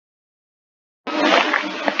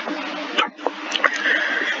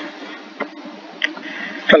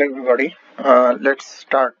Hello everybody. Let's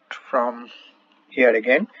start from here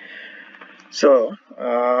again. So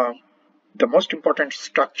the most important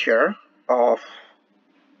structure of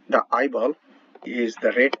the eyeball is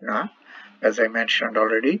the retina, as I mentioned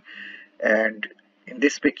already. And in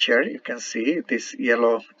this picture you can see this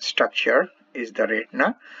yellow structure is the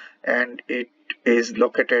retina, and it is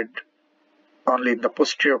located only in the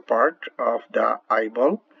posterior part of the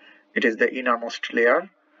eyeball. It is the innermost layer,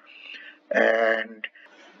 and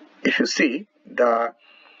if you see the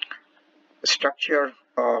structure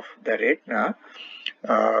of the retina,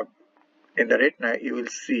 in the retina you will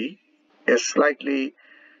see a slightly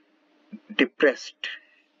depressed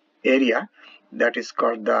area that is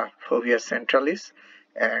called the fovea centralis,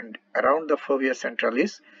 and around the fovea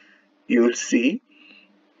centralis you will see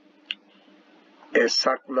a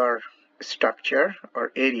circular structure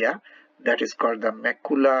or area that is called the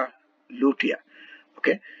macula lutea.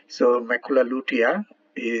 Okay, so macula lutea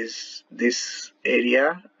is this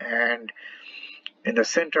area, and in the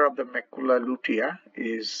center of the macula lutea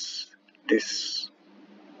is this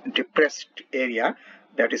depressed area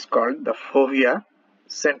that is called the fovea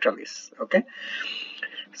centralis. Okay,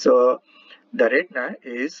 so the retina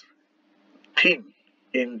is thin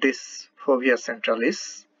in this fovea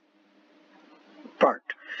centralis part,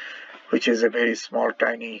 which is a very small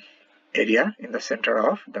tiny area in the center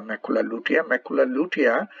of the macula lutea. Macula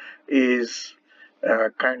lutea is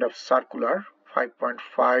kind of circular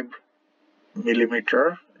 5.5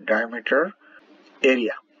 millimeter diameter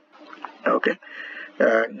area, okay,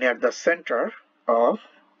 near the center of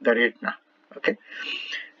the retina. Okay,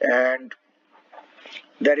 and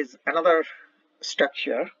there is another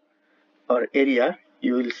structure or area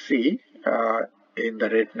you will see in the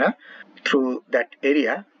retina. Through that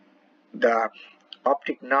area the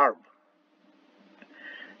optic nerve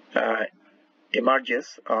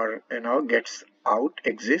emerges, or gets out,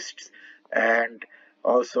 exists, and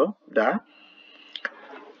also the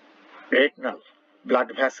retinal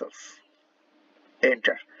blood vessels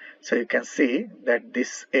enter. So you can see that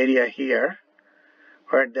this area here,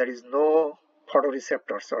 where there is no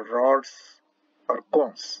photoreceptors or rods or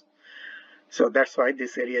cones, so that's why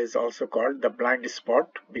this area is also called the blind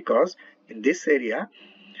spot, because in this area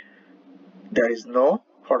there is no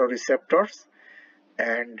photoreceptors,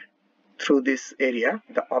 and through this area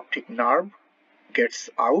the optic nerve gets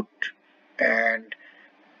out and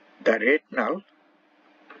the retinal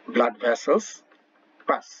blood vessels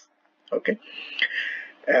pass. Okay,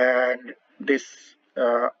 and this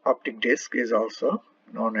optic disc is also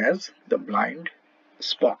known as the blind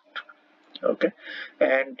spot. Okay,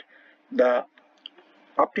 and the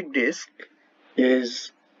optic disc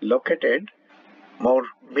is located more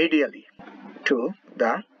medially to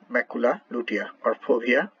the macula lutea or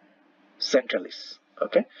fovea centralis.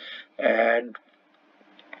 Okay, and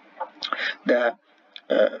the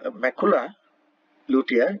macula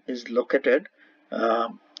lutea is located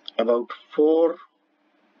about 4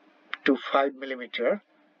 to 5 millimeter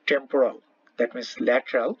temporal, that means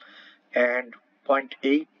lateral, and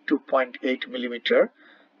 0.8 to 0.8 millimeter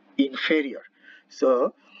inferior.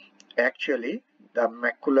 So actually the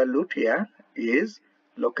macula lutea is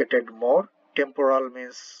located more temporal,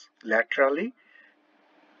 means laterally.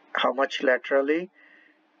 How much laterally?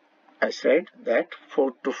 I said that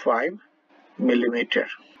 4 to 5 millimeter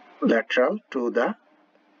lateral to the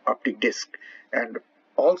optic disc, and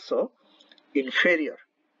also inferior,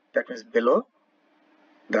 that means below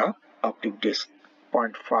the optic disc,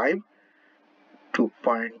 0.5 to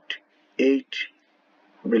 0.8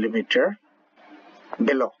 millimeter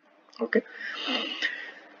below. Okay,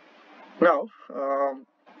 now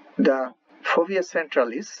the fovea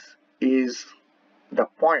centralis is the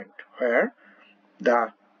point where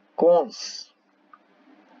the cones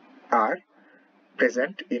are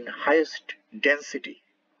present in highest density.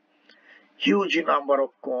 Huge number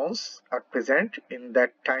of cones are present in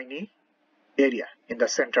that tiny area in the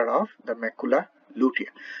center of the macula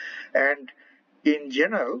lutea, and in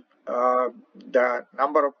general the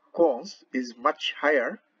number of cones is much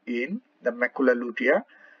higher in the macula lutea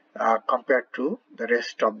compared to the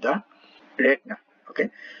rest of the retina. Okay,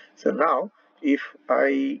 so now if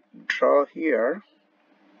I draw here,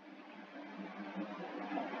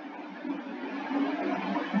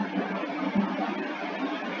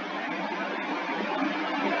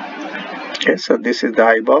 okay, so this is the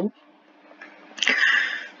eyeball,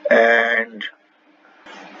 and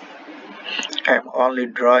I'm only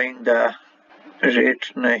drawing the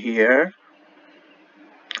retina here.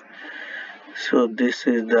 So this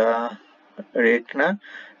is the retina,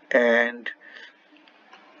 and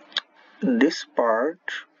this part,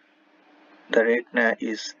 the retina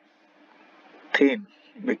is thin,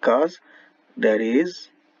 because there is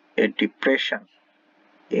a depression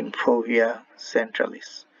in fovea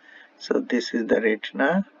centralis. So this is the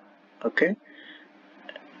retina, okay,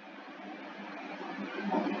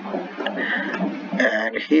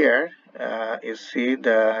 and here you see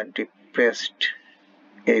the depressed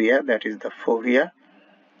area, that is the fovea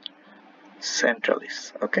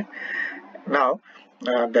centralis. Okay, now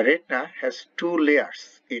the retina has two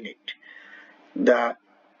layers in it. The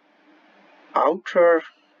outer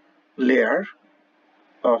layer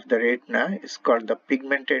of the retina is called the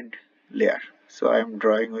pigmented layer. So I am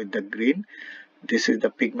drawing with the green. This is the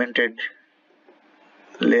pigmented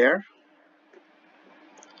layer.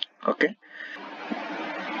 Okay,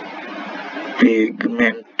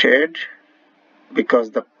 pigmented,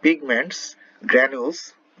 because the pigments,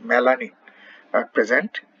 granules, melanin are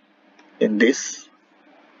present in this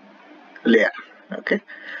layer. Okay,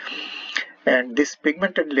 and this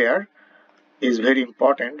pigmented layer is very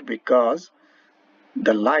important because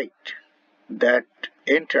the light that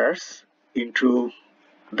enters into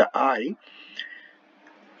the eye,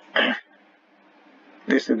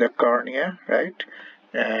 this is the cornea, right?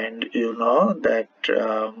 And you know that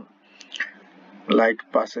light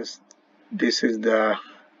passes, this is the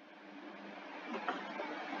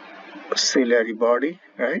ciliary body,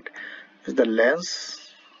 right? Is the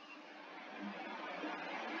lens,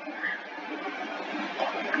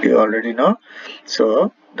 you already know.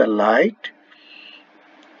 So the light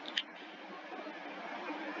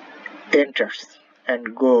enters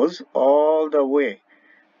and goes all the way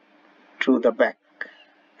to the back,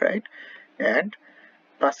 right, and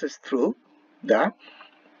passes through the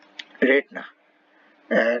retina,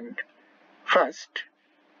 and first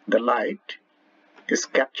the light is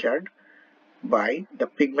captured by the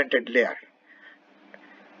pigmented layer.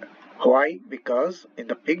 Why? Because in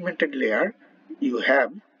the pigmented layer you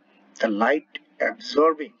have the light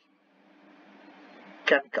absorbing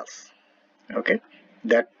chemicals. Okay,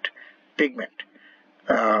 that pigment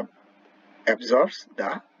absorbs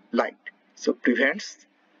the light, so prevents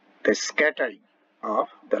the scattering of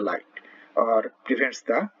the light or prevents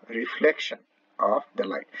the reflection of the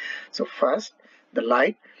light. So first the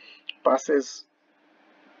light passes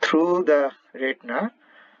through the retina,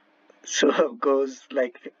 so goes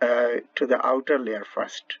like to the outer layer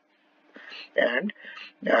first, and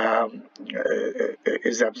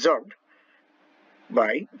is absorbed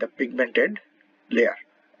by the pigmented layer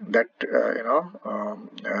that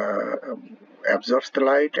absorbs the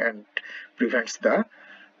light and prevents the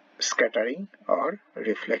scattering or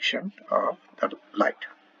reflection of the light.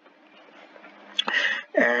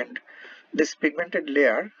 And this pigmented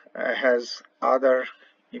layer has other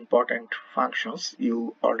important functions.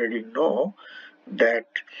 You already know that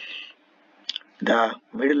the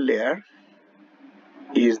middle layer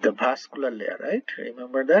is the vascular layer, right?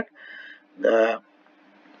 Remember that the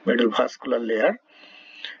middle vascular layer,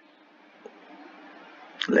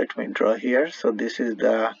 let me draw here. So this is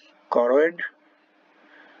the choroid,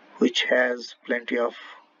 which has plenty of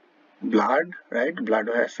blood, right, blood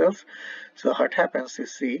vessels. So what happens, you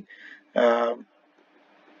see, the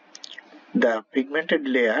pigmented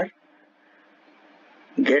layer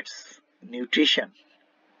gets nutrition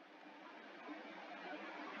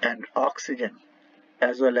and oxygen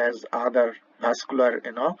as well as other vascular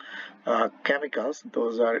chemicals.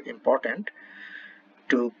 Those are important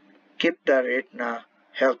to keep the retina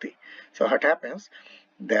healthy. So what happens,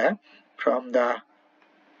 that from the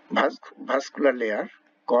vascular layer,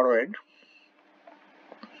 choroid,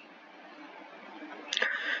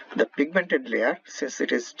 the pigmented layer, since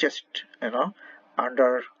it is just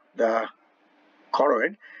under the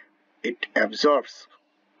choroid, it absorbs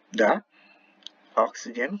the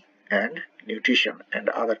oxygen and nutrition and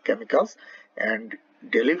other chemicals and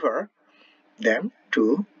deliver them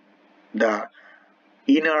to the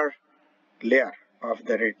inner layer of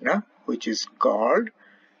the retina, which is called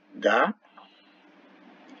the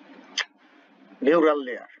neural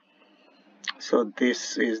layer. So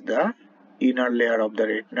this is the inner layer of the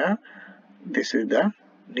retina, this is the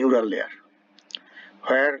neural layer,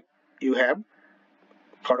 where you have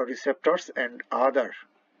photoreceptors and other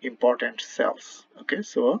important cells. Okay,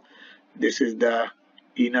 so this is the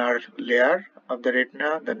inner layer of the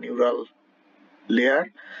retina, the neural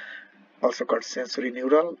layer, also called sensory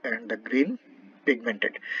neural, and the green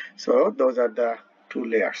pigmented. So those are the two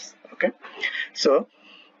layers. Okay, so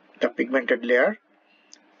the pigmented layer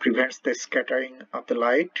prevents the scattering of the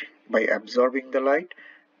light by absorbing the light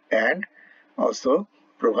and also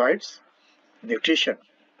provides nutrition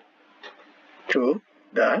to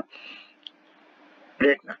the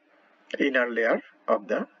retina, inner layer of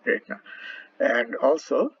the retina, and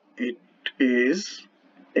also it is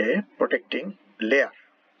a protecting layer.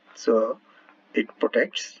 So it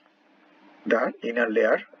protects the inner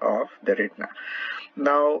layer of the retina.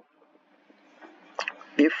 Now,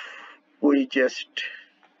 if we just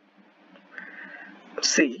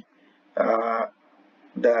see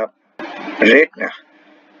the retina,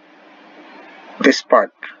 this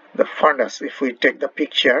part, the fundus, if we take the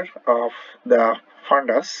picture of the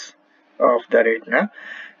fundus of the retina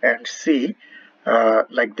and see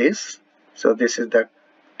like this, so this is the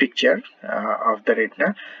picture of the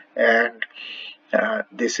retina, and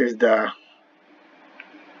this is the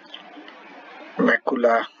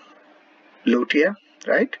macula lutea,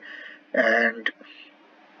 right? And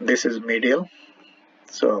this is medial,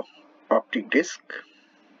 so optic disc.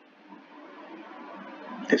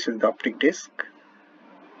 This is the optic disc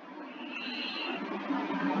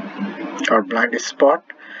or blind spot,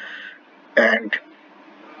 and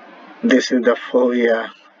this is the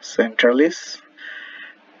fovea centralis.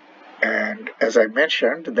 And as I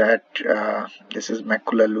mentioned that this is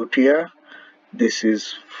macula lutea, this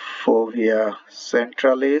is fovea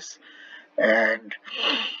centralis, and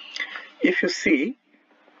if you see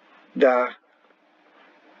the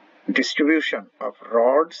distribution of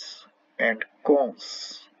rods and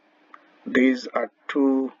cones, these are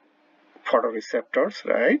two photoreceptors,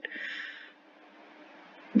 right?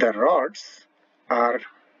 The rods are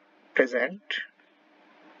present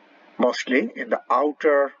mostly in the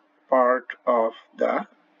outer part of the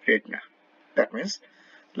retina. That means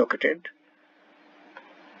located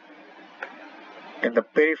in the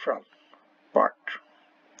peripheral part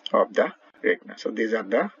of the retina. So these are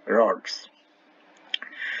the rods.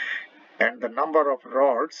 And the number of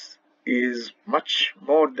rods is much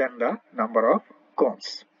more than the number of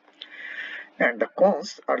cones. And the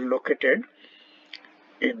cones are located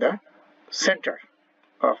in the center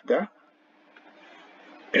of the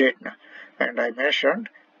retina. And I mentioned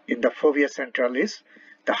in the fovea centralis,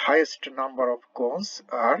 the highest number of cones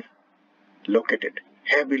are located,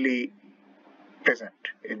 heavily present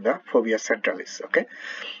in the fovea centralis. Okay.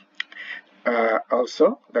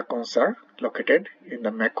 Also, the cones are located in the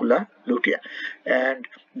macula lutea, and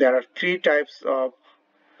there are three types of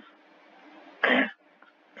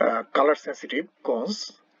color sensitive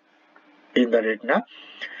cones in the retina: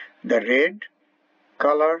 the red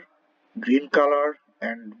color, green color,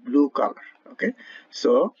 and blue color. Okay,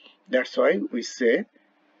 so that's why we say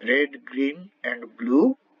red, green, and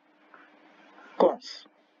blue cones.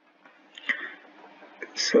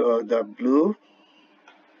 So the blue,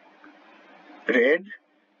 red,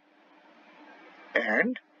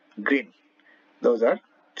 and green, those are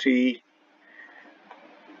three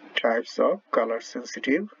types of color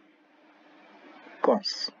sensitive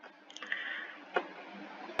cones.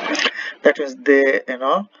 That is, they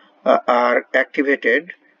are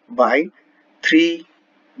activated by three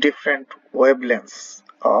different wavelengths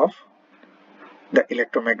of the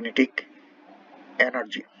electromagnetic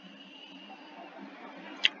energy.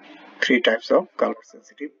 Three types of color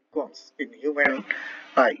sensitive cones in human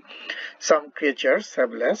eye. Some creatures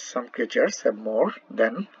have less, some creatures have more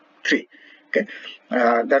than three. Okay,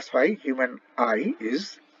 that's why human eye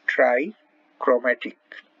is trichromatic.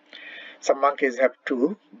 Some monkeys have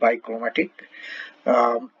two, bichromatic,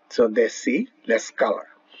 so they see less color.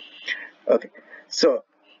 Okay, so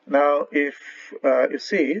now if you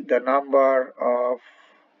see the number of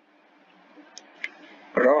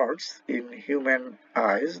rods in human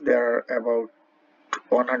eyes, there are about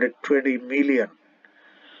 120 million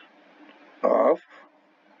of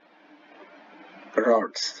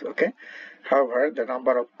rods. Okay, however, the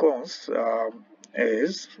number of cones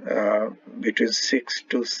is between 6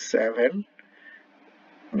 to 7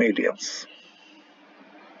 millions.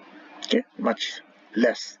 Okay, much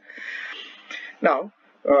less. Now,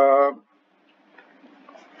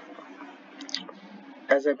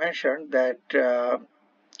 as I mentioned that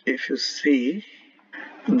if you see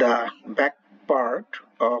the back part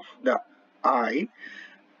of the eye,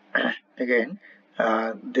 again,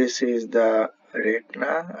 this is the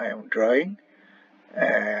retina I am drawing,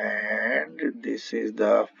 and this is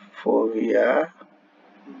the fovea,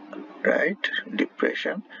 right,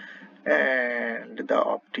 depression, and the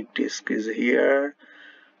optic disc is here.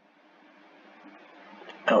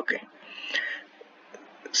 Okay,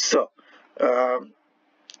 so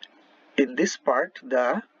in this part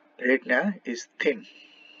the retina is thin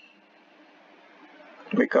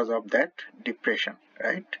because of that depression,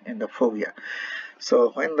 right, in the fovea.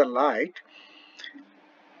 So when the light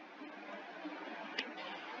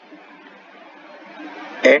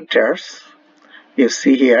enters, you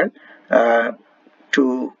see here,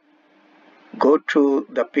 to go to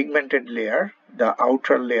the pigmented layer, the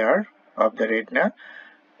outer layer of the retina,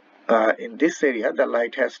 in this area the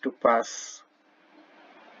light has to pass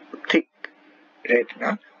thick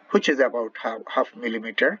retina, which is about half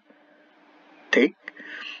millimeter thick.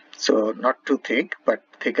 So not too thick, but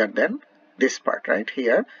thicker than this part right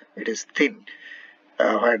here. It is thin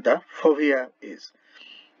where the fovea is.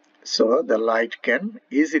 So the light can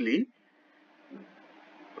easily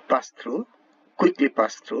quickly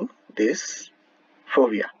pass through this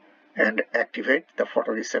fovea and activate the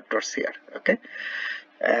photoreceptors here. Okay,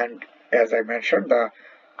 and as I mentioned, the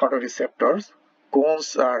photoreceptors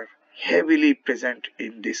cones are heavily present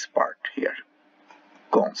in this part here,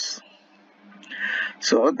 cones.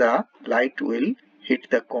 So the light will hit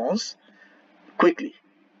the cones quickly,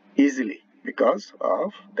 easily, because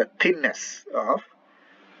of the thinness of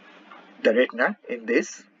the retina in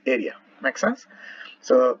this area. Make sense?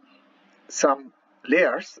 So some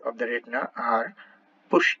layers of the retina are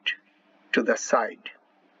pushed to the side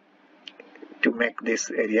to make this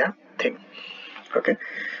area thin. Okay,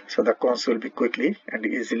 so the cones will be quickly and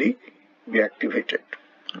easily be activated.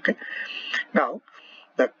 Okay, now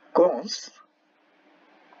the cones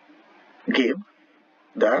give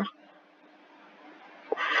the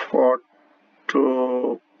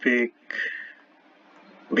photopic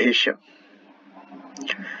vision.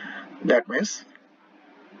 That means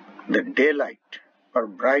the daylight or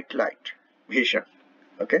bright light vision.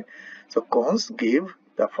 Okay, so cones give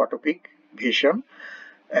the photopic vision,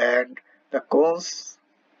 and the cones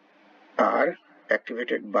are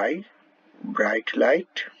activated by bright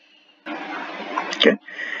light. Okay,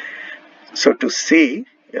 so to see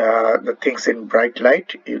the things in bright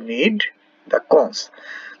light, you need the cones.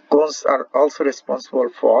 Cones are also responsible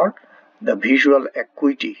for the visual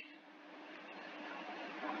acuity.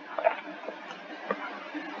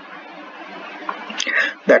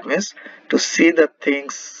 That means to see the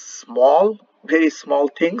things small, very small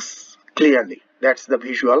things clearly. That's the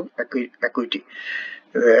visual acuity.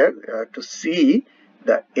 Where to see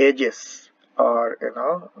the edges or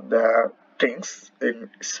the things in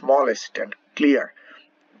smallest and clear,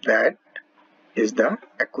 that is the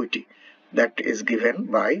acuity that is given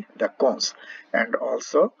by the cones. And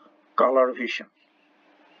also color vision,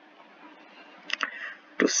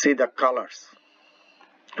 to see the colors.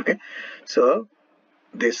 Okay, so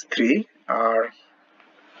these three are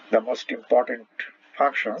the most important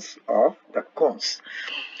functions of the cones.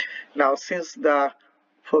 Now, since the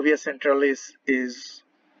fovea centralis is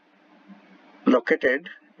located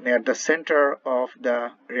near the center of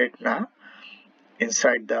the retina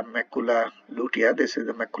inside the macula lutea, this is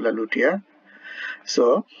the macula lutea.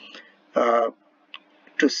 So to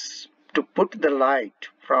put the light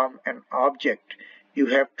from an object, you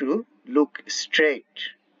have to look straight.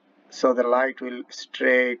 So the light will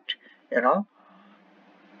straight,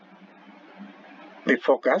 be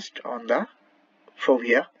focused on the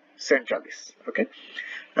fovea centralis. Okay.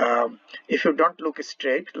 If you don't look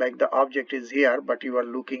straight, like the object is here, but you are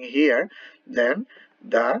looking here, then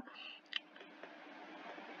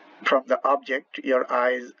from the object your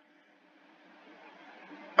eyes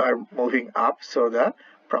are moving up, so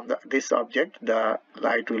from this object the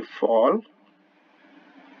light will fall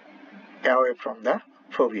away from the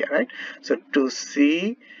fovea, right? So to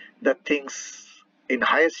see the things in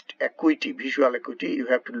highest acuity, visual acuity, you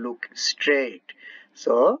have to look straight.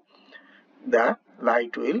 So the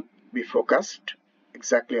light will be focused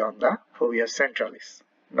exactly on the fovea centralis,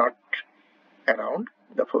 not around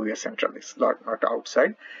the fovea centralis, not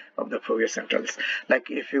outside of the fovea centralis.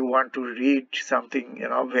 Like if you want to read something,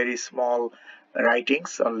 very small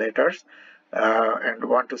writings or letters, and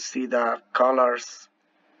want to see the colors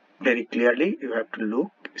very clearly, you have to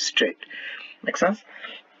look straight. Make sense?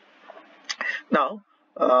 Now,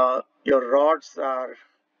 your rods are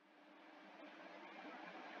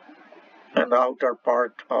in the outer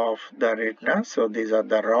part of the retina. So these are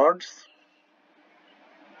the rods.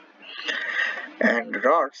 And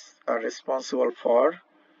rods are responsible for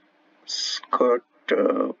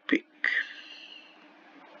scotopic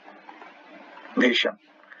vision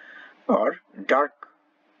or dark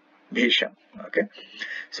vision. Okay,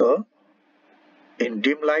 so in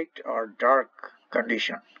dim light or dark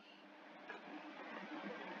condition,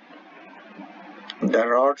 the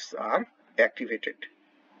rods are activated.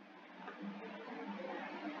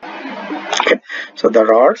 Okay, so the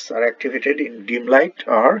rods are activated in dim light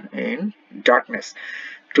or in darkness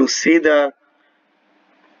to see the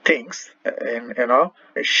things in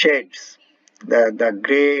shades, the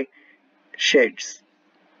gray shades.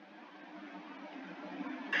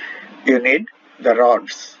 You need the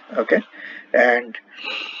rods. Okay, and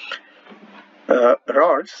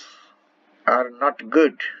rods are not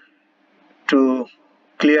good to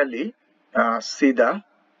clearly see the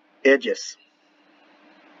edges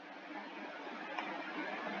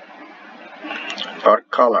or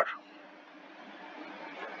color.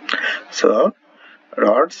 So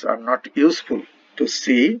rods are not useful to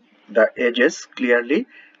see the edges clearly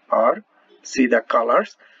or see the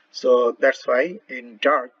colors. So that's why in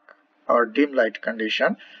dark or dim light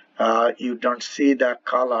condition, you don't see the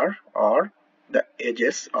color or the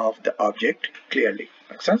edges of the object clearly.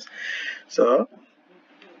 Makes sense? So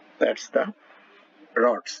that's the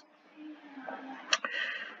rods.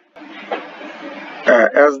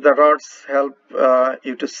 As the rods help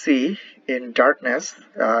you to see in darkness,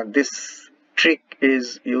 this trick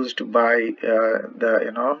is used by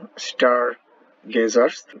the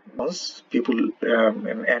stargazers. Most people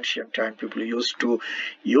in ancient time, people used to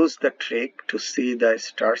use the trick to see the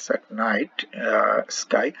stars at night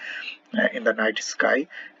sky. In the night sky,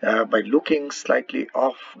 by looking slightly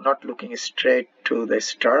off, not looking straight to the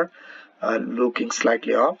star, looking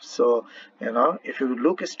slightly off. So if you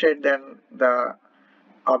look straight, then the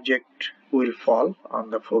object will fall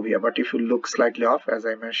on the fovea, but if you look slightly off, as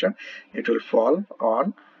I mentioned, it will fall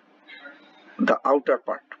on the outer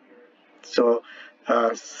part. So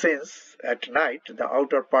since at night the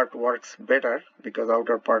outer part works better because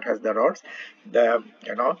outer part has the rods, the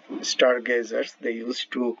stargazers, they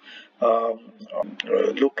used to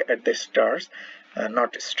look at the stars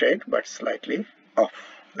not straight but slightly off.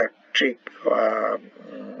 That trick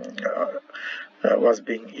was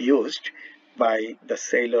being used by the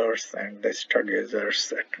sailors and the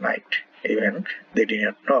stargazers at night. Even they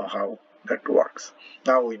didn't know how that works.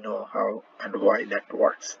 Now we know how and why that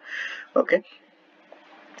works. Okay.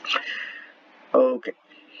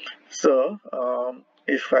 So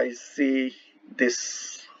if I see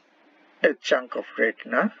this a chunk of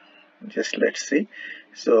retina, just let's see.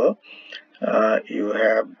 So you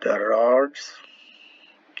have the rods.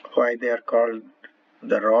 Why they are called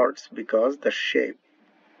the rods? Because the shape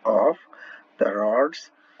of the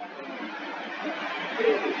rods,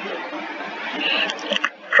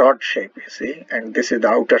 rod shape, you see, and this is the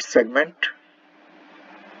outer segment,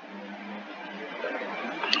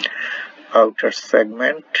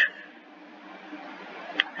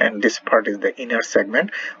 and this part is the inner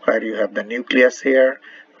segment where you have the nucleus here,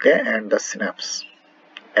 okay, and the synapse,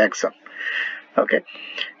 axon. Okay,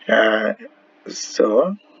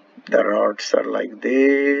 so the rods are like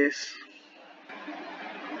this.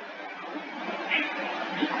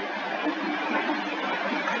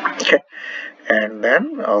 Okay, and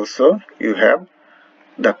then also you have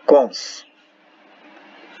the cones.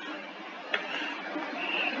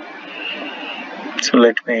 So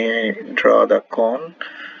let me draw the cone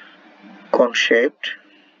shaped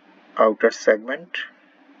outer segment,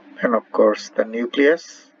 and of course the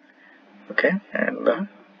nucleus, okay, and the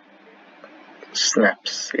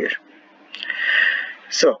synapse here.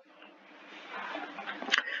 So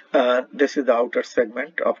this is the outer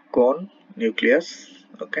segment of cone, nucleus,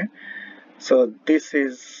 okay. So this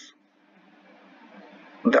is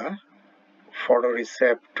the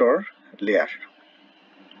photoreceptor layer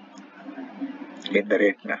in the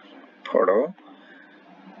retina.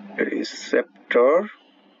 Photoreceptor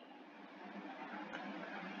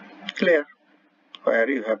layer, where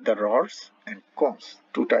you have the rods and cones,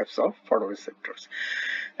 two types of photoreceptors.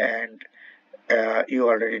 And you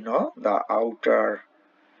already know the outer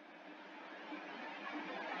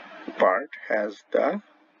part has the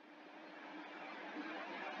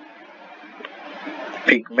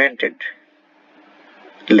pigmented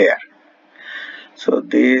layer. So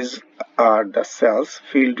these are the cells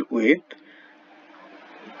filled with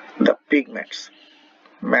the pigments,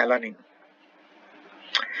 melanin,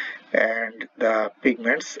 and the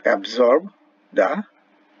pigments absorb the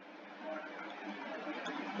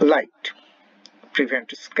light,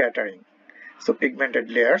 prevent scattering. So pigmented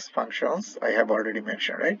layers functions I have already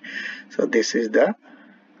mentioned, right? So this is the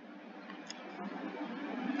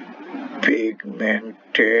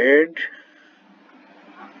pigmented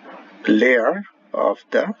layer of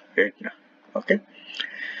the retina. Okay.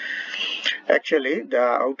 Actually, the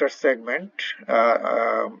outer segment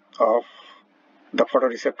of the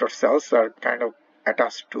photoreceptor cells are kind of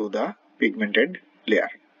attached to the pigmented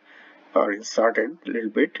layer, or inserted a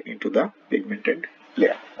little bit into the pigmented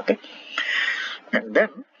layer. Okay. And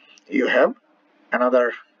then you have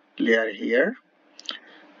another layer here,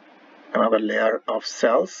 another layer of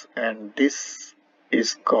cells, and this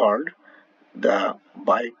is called the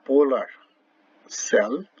bipolar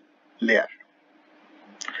cell layer.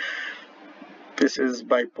 This is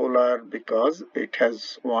bipolar because it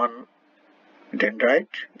has one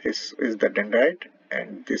dendrite. This is the dendrite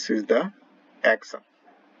and this is the axon.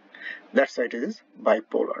 That's why it is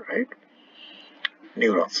bipolar, right?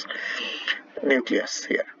 neurons, nucleus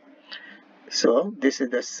here. So this is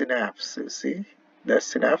the synapse. You see the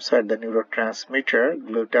synapse where the neurotransmitter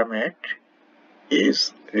glutamate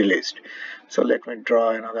is released. So let me draw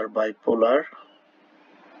another bipolar.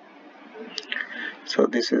 So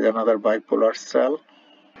this is another bipolar cell.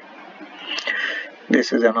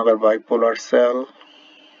 This is another bipolar cell.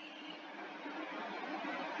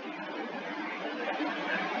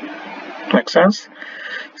 Make sense?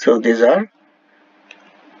 So these are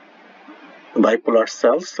bipolar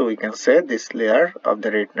cells. So we can say this layer of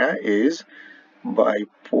the retina is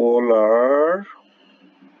bipolar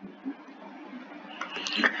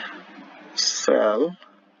cell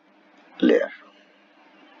layer.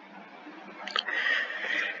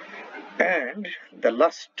 And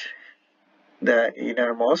the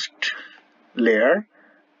innermost layer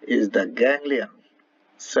is the ganglion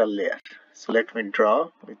cell layer. So let me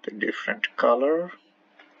draw with a different color.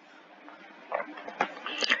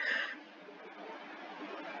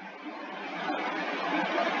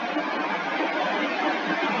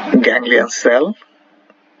 Ganglion cell.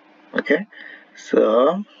 Okay,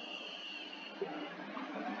 so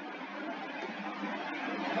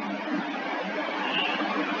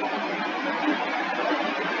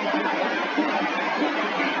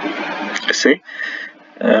see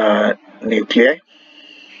nuclei.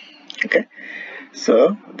 Okay,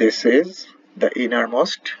 so this is the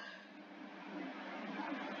innermost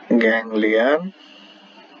ganglion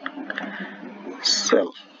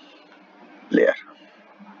cell layer.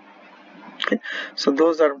 Okay, so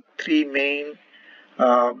those are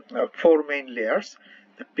four main layers: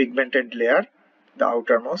 the pigmented layer, the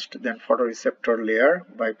outermost, then photoreceptor layer,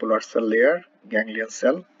 bipolar cell layer, ganglion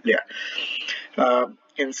cell layer.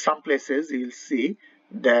 In some places you will see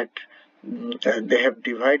that they have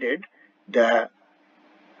divided the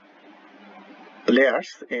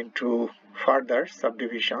layers into further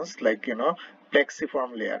subdivisions, like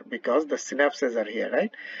plexiform layer, because the synapses are here,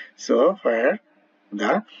 right? So where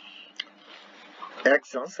the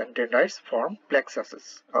axons and dendrites form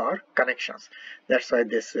plexuses or connections. That's why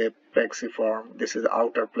they say plexiform. This is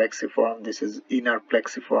outer plexiform, this is inner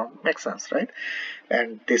plexiform. Makes sense, right?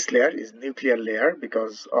 And this layer is nuclear layer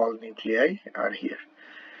because all nuclei are here.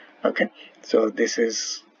 Okay, so this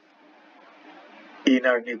is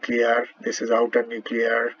inner nuclear, this is outer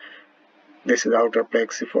nuclear, this is outer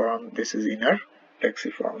plexiform, this is inner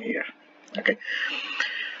plexiform here. Okay,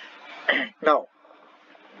 now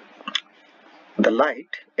the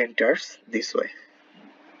light enters this way.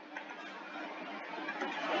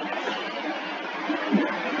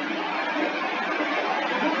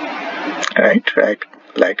 Right,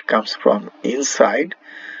 light comes from inside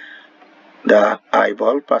the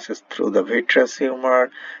eyeball, passes through the vitreous humor,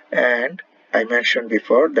 and I mentioned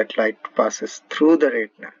before that light passes through the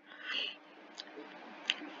retina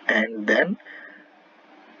and then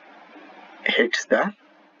hits the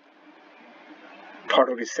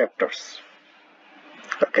photoreceptors.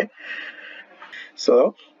 Okay,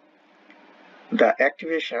 so the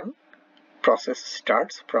activation process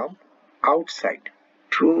starts from outside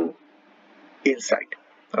to inside.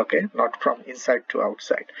 Okay, not from inside to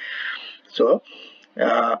outside. So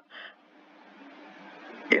in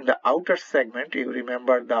the outer segment, you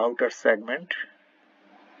remember the outer segment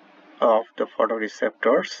of the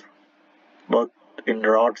photoreceptors, both in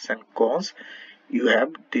rods and cones, you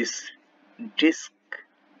have this disc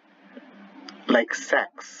like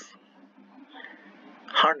sacs,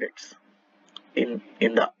 hundreds in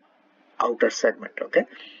the outer segment. Okay,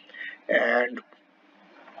 and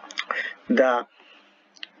the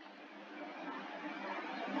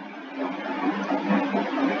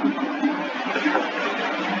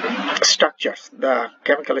structures, the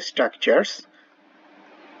chemical structures,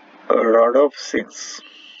 rhodopsins,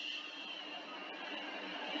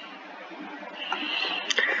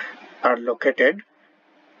 are located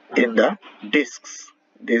in the discs.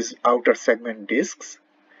 These outer segment discs,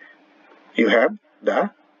 you have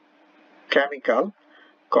the chemical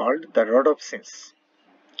called the rhodopsins,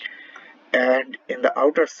 and in the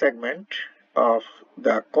outer segment of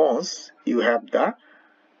the cones you have the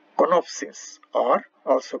conopsins, or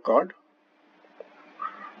also called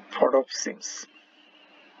photopsins.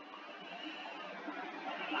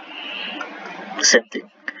 Same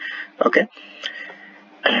thing. Okay,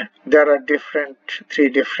 there are three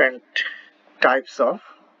different types of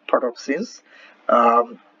photopsins,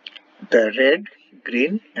 the red,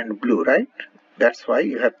 green and blue, right? That's why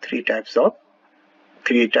you have three types of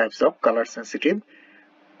color sensitive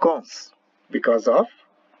cones, because of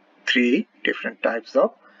three different types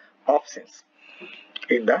of opsins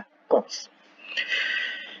in the cones.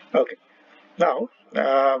 Okay, now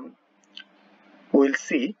we'll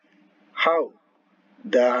see how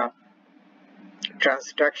the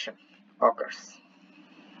transduction occurs.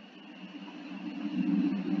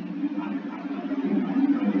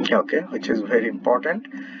 Okay, which is very important.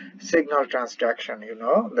 Signal transduction,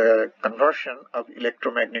 the conversion of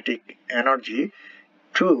electromagnetic energy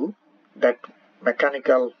to that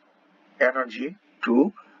mechanical energy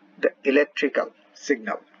to the electrical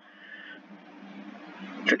signal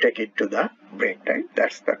to take it to the brain, right?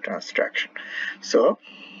 That's the transduction. So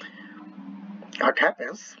what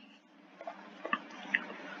happens,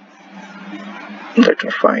 let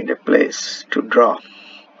me find a place to draw.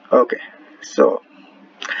 Okay, so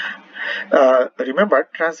remember,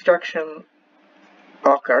 transduction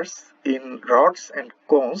occurs in rods and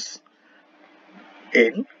cones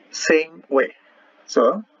in same way,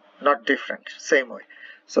 so not different, same way.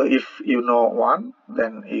 So if you know one,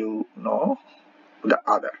 then you know the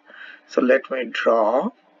other. So let me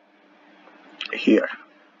draw here.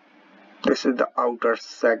 This is the outer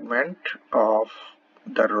segment of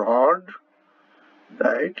the rod,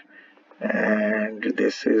 right? And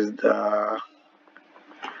this is the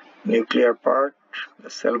nuclear part, the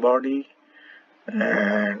cell body,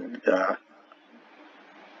 and the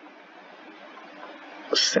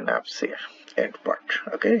synapse here, end part.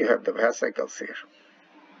 Okay, you have the vesicles here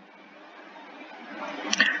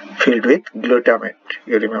filled with glutamate.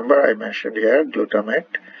 You remember I mentioned here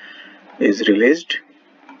glutamate is released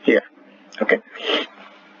here. Okay,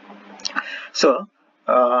 so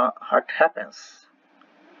what happens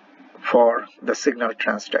for the signal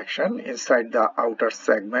transduction? Inside the outer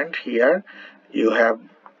segment here you have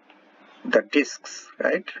the discs,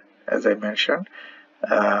 right? As I mentioned,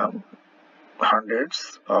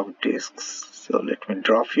 hundreds of discs. So let me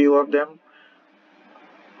draw a few of them.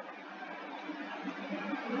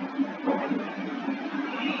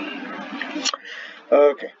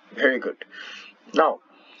 Okay, very good. Now,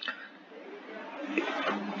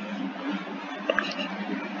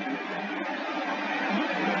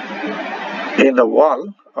 in the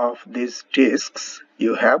wall of these discs,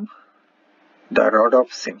 you have the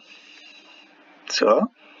rhodopsin. So,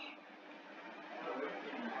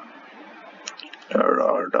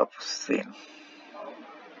 rhodopsin.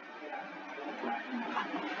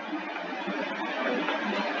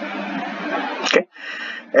 Okay,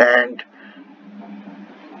 and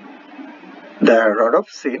the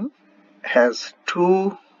rhodopsin has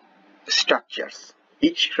two structures.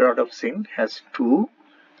 Each rhodopsin has two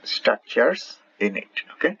structures in it.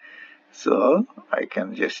 Okay, so I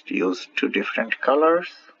can just use two different colors.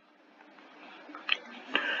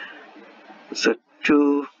 So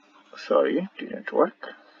sorry, didn't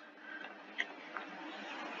work.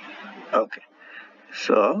 Okay,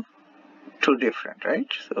 so two different,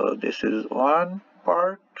 right? So this is one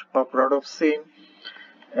part of rhodopsin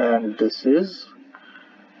and this is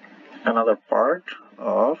another part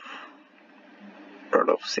of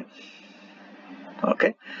rhodopsin.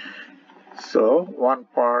 Okay, so one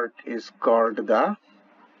part is called the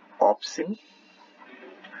opsin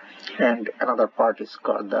and another part is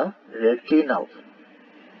called the retinal.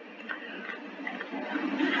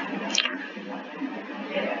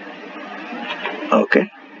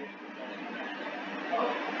 Okay,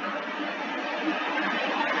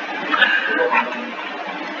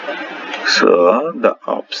 so the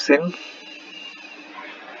opsin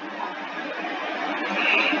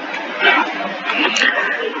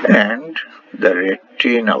and the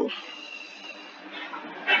retinal.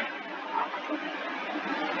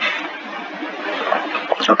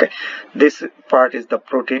 Okay, this part is the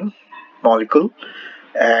protein molecule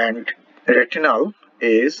and retinal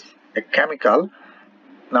is a chemical.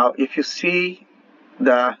 Now if you see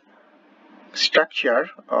the structure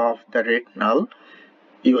of the retinal,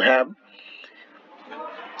 you have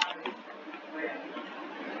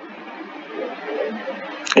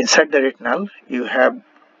inside the retinal you have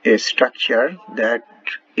a structure that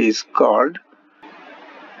is called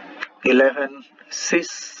 11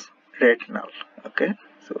 cis retinal. Okay,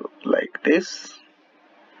 so like this,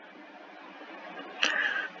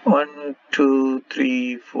 1 2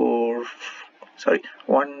 3 4 sorry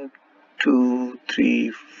 1 2 3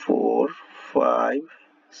 4 5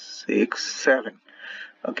 6 7.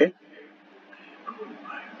 Okay,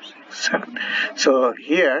 7. So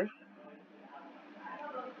here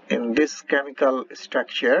in this chemical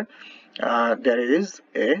structure there is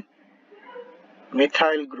a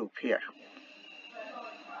methyl group here,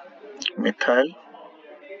 methyl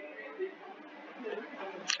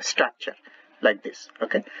structure like this.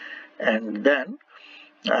 Okay, and then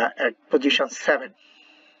at position 7,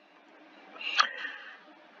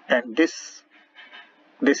 and this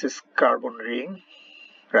is carbon ring,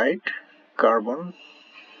 right? carbon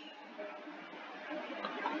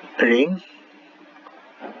ring,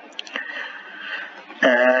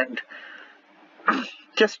 and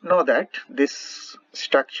just know that this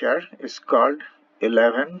structure is called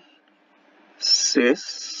 11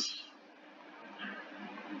 cis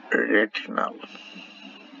retinal.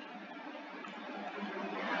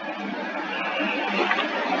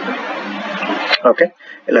 Okay,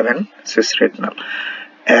 11 cis retinal.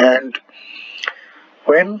 And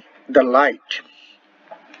when the light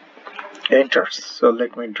enters, so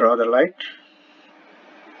let me draw the light.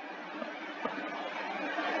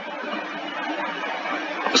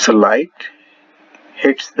 So light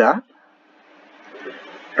hits the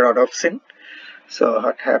rhodopsin. So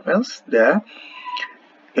what happens? The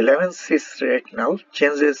 11 cis retinal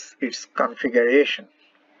changes its configuration,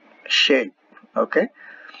 shape, okay,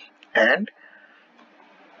 and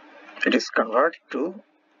it is converted to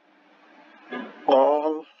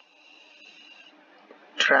all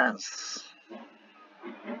trans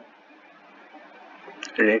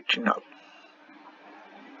retinal.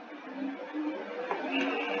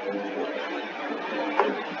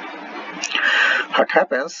 What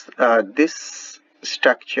happens? This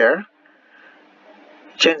structure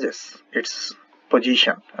changes its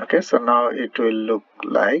position. Okay, so now it will look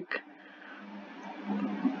like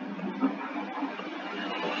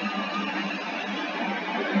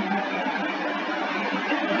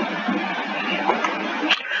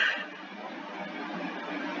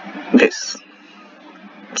this.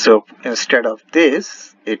 So instead of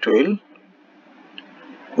this, it will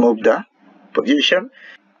move the position,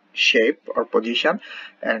 shape or position,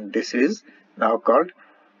 and this is now called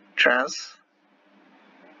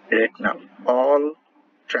transretinal, all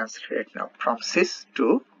transretinal, from cis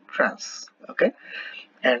to trans. Okay,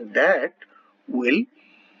 and that will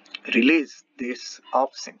release this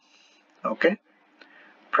opsin, okay,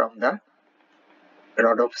 from the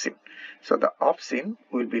rhodopsin. So the opsin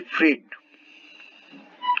will be freed,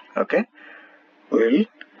 okay, will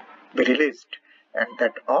be released, and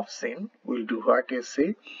that opsin will do what you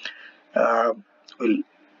see, will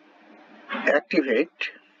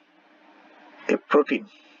activate a protein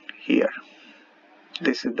here.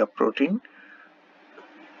 This is the protein.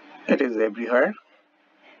 It is everywhere.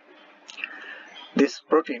 This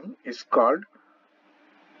protein is called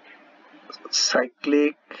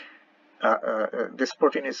cyclic. This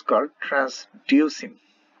protein is called transducin.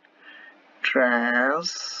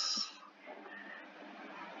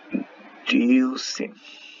 Transducin.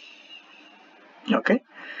 Okay.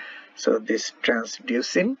 So this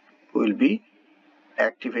transducin will be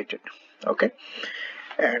activated. Okay.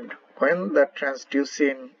 And when the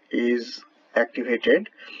transducin is activated,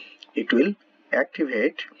 it will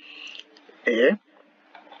activate an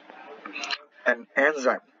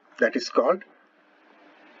enzyme that is called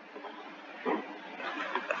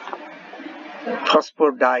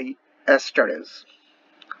phosphodiesterase,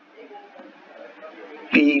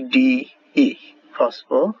 PDE,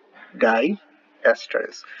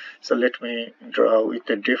 phosphodiesterase. So let me draw with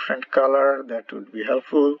a different color that would be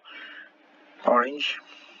helpful. Orange,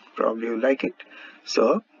 probably you like it.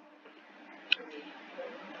 So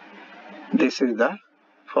this is the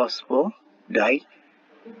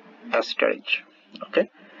phosphodiesterase,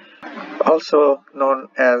 okay, also known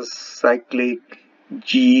as cyclic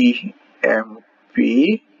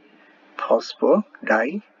GMP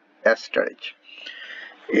phosphodiesterase.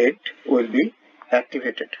 It will be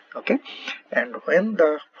activated, okay, and when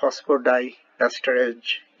the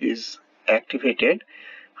phosphodiesterase is activated,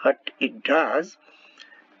 what it does,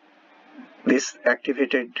 this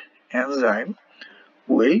activated enzyme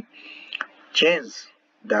will change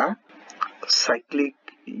the cyclic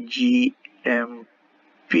GMP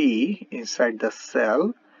inside the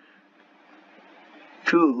cell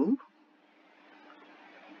to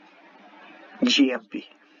GMP.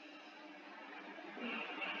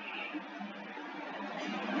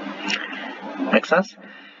 Make sense?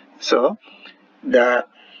 So the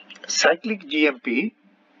cyclic GMP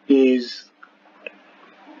is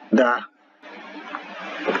the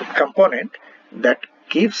component that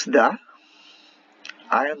keeps the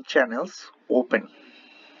ion channels open.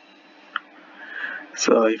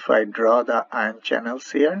 So if I draw the ion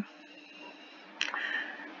channels here,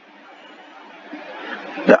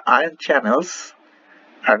 the ion channels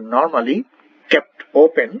are normally kept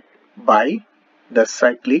open by the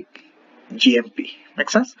cyclic GMP. Make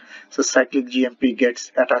sense? So cyclic GMP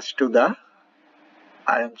gets attached to the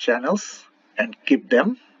ion channels and keep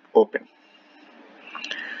them open.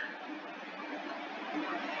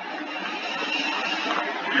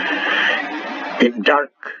 In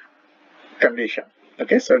dark condition,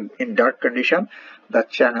 okay, so in dark condition the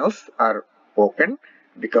channels are open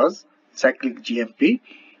because cyclic GMP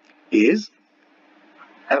is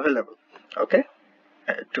available, okay,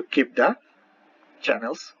 to keep the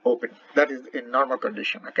channels open. That is in normal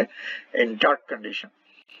condition, okay. In dark condition,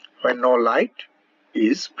 when no light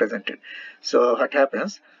is presented, so what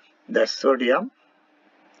happens, the sodium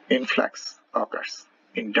influx occurs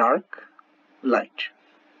in dark light.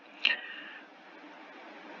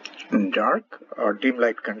 In dark or dim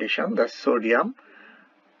light condition, the sodium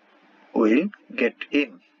will get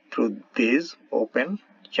in through these open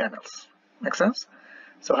channels. Make sense?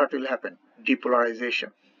 So what will happen?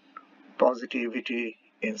 Depolarization, positivity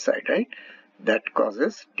inside, right? That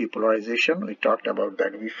causes depolarization. We talked about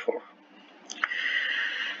that before.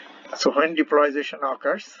 So when depolarization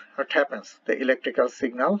occurs, what happens? The electrical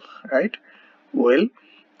signal, right, will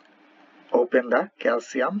open the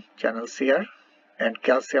calcium channels here, and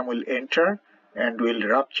calcium will enter and will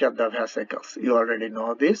rupture the vesicles. You already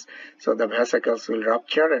know this. So the vesicles will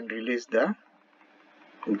rupture and release the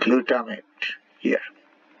glutamate here.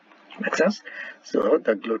 Make sense? So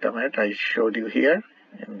the glutamate I showed you here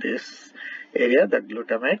in this area, the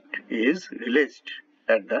glutamate is released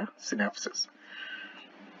at the synapses.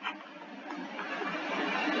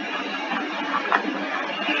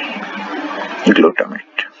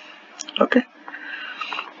 Glutamate. Okay.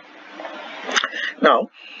 Now,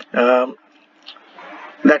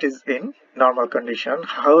 that is in normal condition.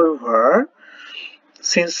 However,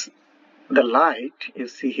 since the light, you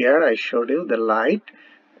see here, I showed you the light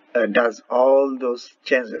does all those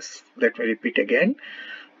changes. Let me repeat again.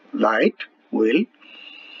 Light will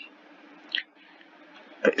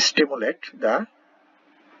stimulate the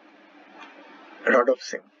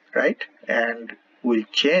rhodopsin, right, and will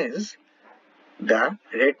change the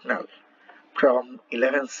retinal from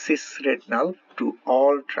 11-cis retinal to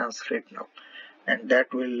all transretinal, and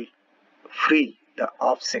that will free the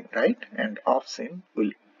opsin, right, and opsin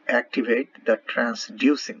will activate the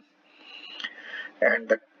transducin,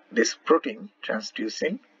 and this protein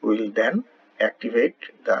transducin will then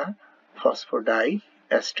activate the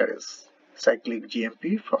phosphodiesterase, cyclic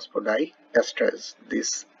GMP phosphodiesterase,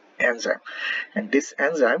 this enzyme, and this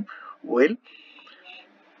enzyme will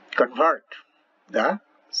convert the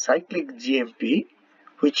cyclic GMP,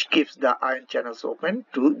 which keeps the ion channels open,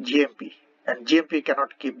 to GMP, and GMP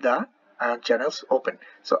cannot keep the ion channels open,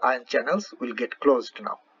 so ion channels will get closed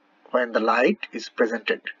now when the light is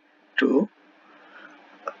presented to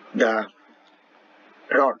the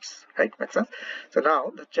rods, right? Makes sense? So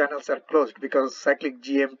now the channels are closed because cyclic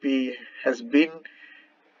GMP has been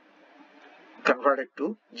converted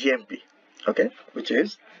to GMP, okay, which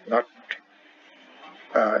is not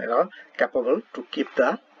capable to keep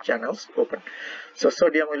the channels open. So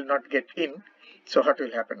sodium will not get in. So what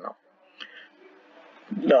will happen now?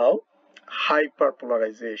 Now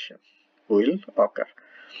hyperpolarization will occur.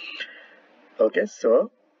 Okay,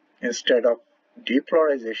 so instead of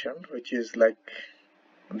depolarization, which is like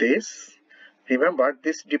this, remember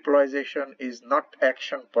this depolarization is not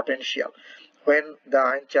action potential. When the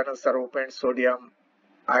ion channels are open, sodium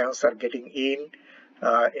ions are getting in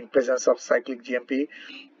presence of cyclic GMP.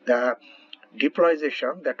 The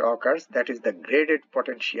depolarization that occurs, that is the graded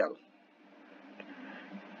potential.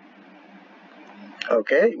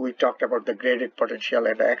 Okay, we talked about the graded potential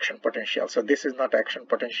and action potential. So this is not action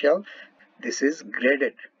potential, this is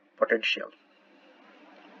graded potential.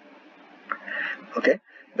 Okay,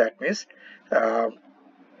 that means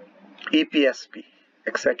EPSP,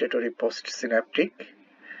 excitatory postsynaptic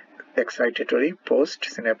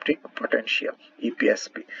potential,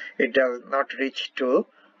 EPSP. It does not reach to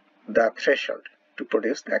the threshold to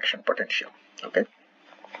produce the action potential. Okay.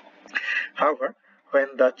 However,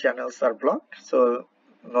 when the channels are blocked, so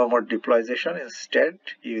no more depolarization. Instead,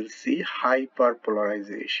 you will see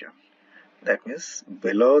hyperpolarization. That means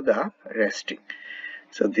below the resting.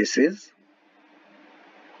 So this is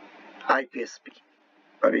IPSP,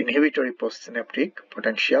 or inhibitory postsynaptic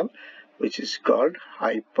potential, which is called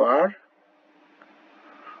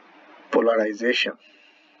hyperpolarization.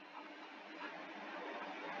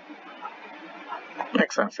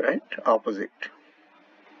 Makes sense, right? Opposite.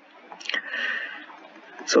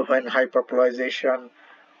 So when hyperpolarization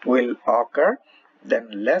will occur,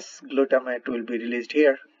 then less glutamate will be released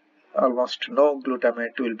here. Almost no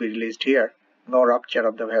glutamate will be released here. No rupture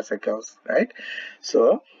of the vesicles, right?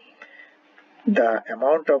 So the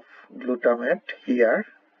amount of glutamate here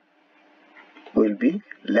will be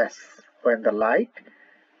less when the light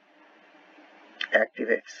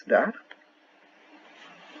activates the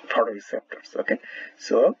photoreceptors. Okay,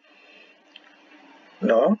 so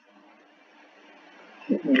no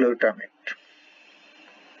glutamate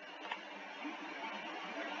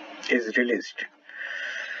is released.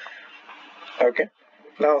 Okay,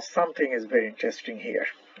 now something is very interesting here.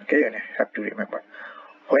 Okay, you have to remember,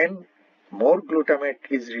 when more glutamate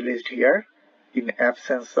is released here in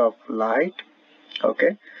absence of light,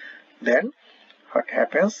 okay, then what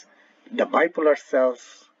happens? The bipolar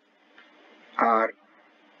cells are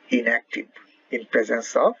inactive in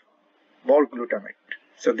presence of more glutamate.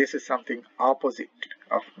 So this is something opposite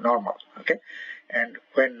of normal. Okay, and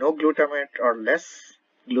when no glutamate or less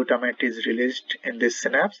glutamate is released in this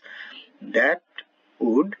synapse, that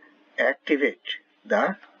would activate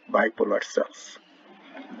the bipolar cells.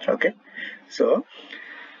 Okay, so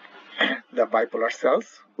the bipolar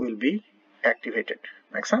cells will be activated.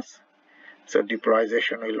 Make sense? So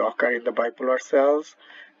depolarization will occur in the bipolar cells,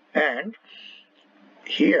 and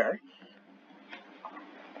here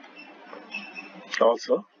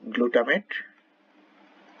also glutamate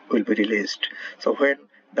will be released. So when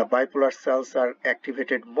the bipolar cells are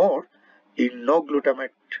activated more in no glutamate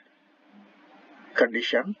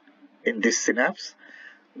condition in this synapse,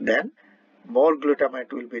 then more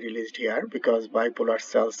glutamate will be released here because bipolar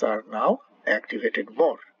cells are now activated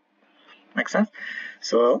more. Make sense?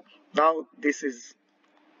 So now this is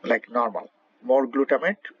like normal. More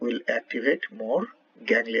glutamate will activate more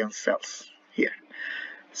ganglion cells here.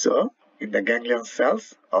 So in the ganglion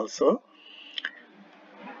cells also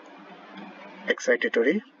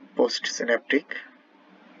excitatory postsynaptic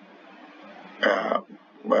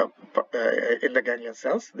in the ganglion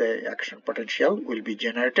cells, the action potential will be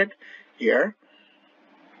generated here,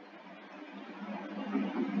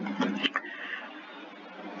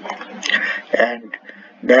 and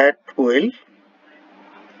that will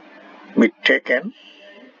be taken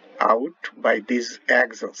out by these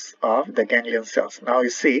axons of the ganglion cells. Now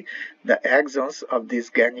you see the axons of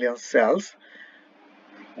these ganglion cells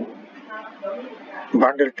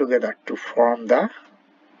bundled together to form the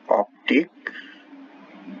optic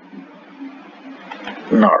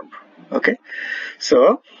nerve. Okay,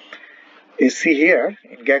 so you see here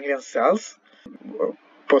in ganglion cells,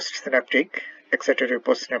 postsynaptic, excitatory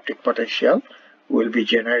postsynaptic potential will be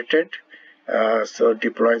generated. So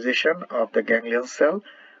depolarization of the ganglion cell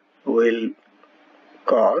will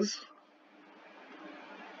cause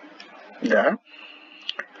the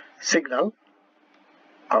signal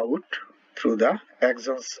out through the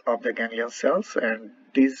axons of the ganglion cells, and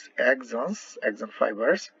these axons, axon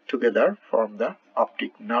fibers, together form the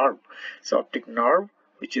optic nerve. So optic nerve,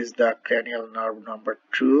 which is the cranial nerve number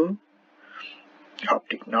 2,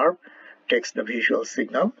 optic nerve, takes the visual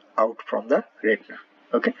signal out from the retina.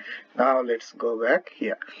 Okay, now let's go back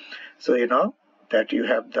here. So you know that you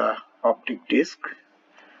have the optic disc.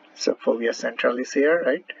 So fovea centralis here,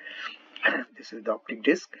 right? This is the optic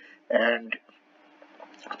disc, and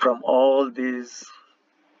from all these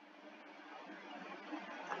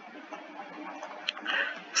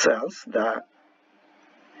cells, the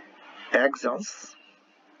axons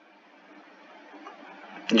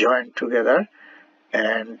join together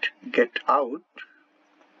and get out.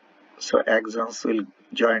 So axons will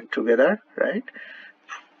join together, right,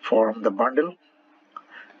 form the bundle,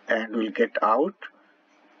 and will get out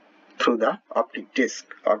through the optic disc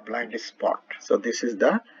or blind spot. So this is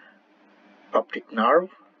the optic nerve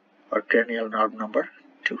or cranial nerve number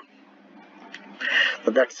 2.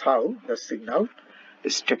 So that's how the signal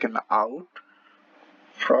is taken out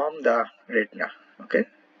from the retina, okay,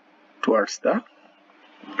 towards the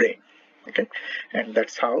brain. Okay, and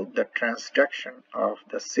that's how the transduction of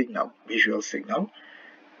the signal, visual signal,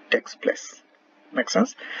 takes place. Make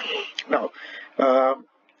sense? Now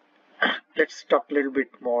let's talk a little bit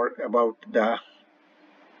more about the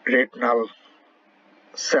retinal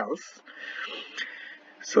cells.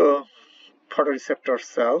 So photoreceptor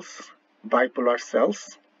cells, bipolar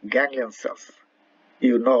cells, ganglion cells,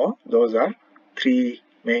 you know those are 3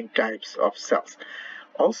 main types of cells.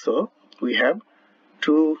 Also we have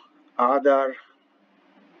 2 other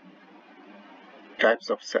types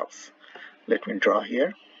of cells. Let me draw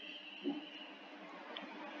here.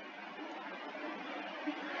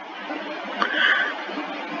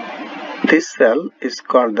 This cell is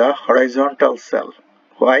called the horizontal cell.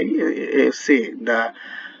 Why? You see the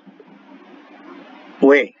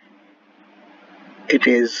way it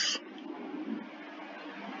is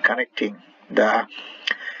connecting the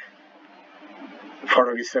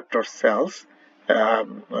photoreceptor cells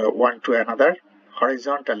one to another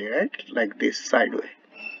horizontally, right, like this sideway.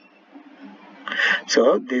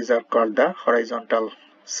 So these are called the horizontal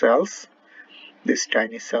cells, these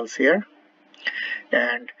tiny cells here,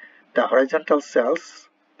 and the horizontal cells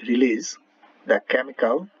release the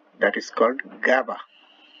chemical that is called GABA.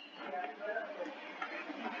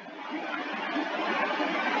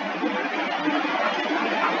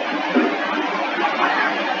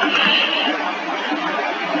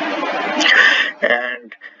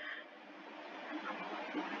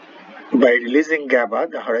 By releasing GABA,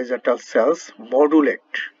 the horizontal cells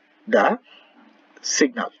modulate the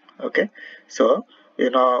signal. Okay, so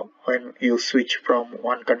when you switch from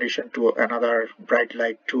one condition to another, bright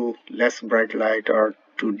light to less bright light, or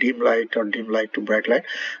to dim light, or dim light to bright light,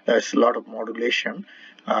 there's a lot of modulation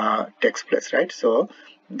takes place, right? So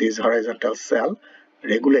this horizontal cell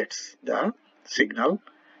regulates the signal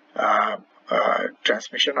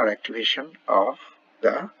transmission or activation of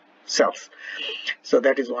the cells. So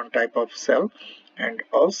that is one type of cell. And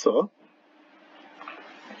also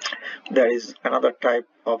there is another type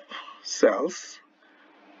of cells.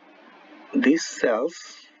 These cells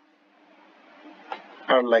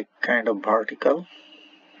are like kind of vertical,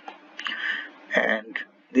 and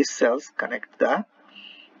these cells connect the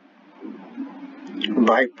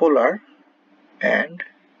bipolar and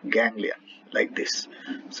ganglion like this.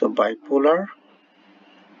 So bipolar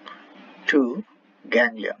to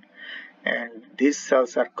ganglion, and these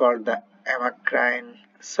cells are called the amacrine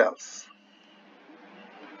cells.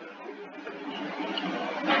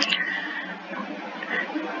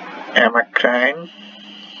 Amacrine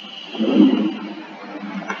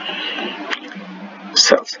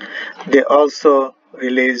cells. They also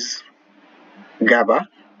release GABA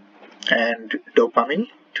and dopamine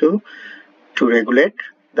to regulate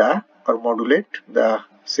the or modulate the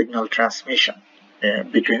signal transmission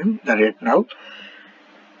between the retinal,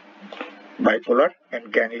 bipolar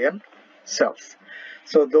and ganglion cells.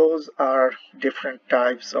 So those are different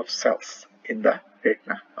types of cells in the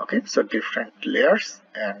retina. Okay, so different layers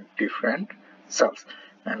and different cells.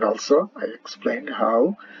 And also I explained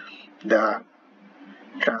how the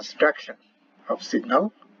transduction of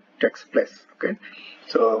signal takes place. Okay,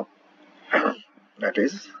 so that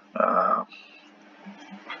is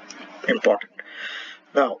important.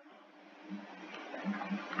 Now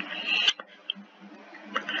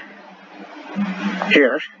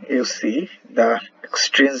here you see the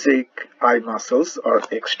extrinsic eye muscles or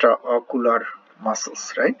extraocular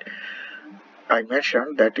muscles, right? I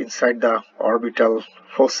mentioned that inside the orbital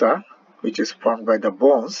fossa, which is formed by the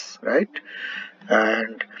bones, right,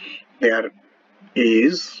 and there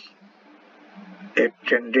is a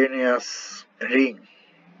tendinous ring.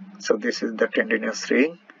 So this is the tendinous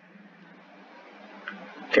ring,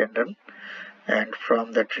 tendon, and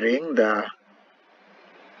from that ring the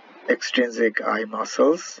extrinsic eye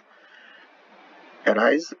muscles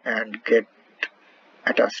arise and get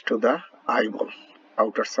attached to the eyeball,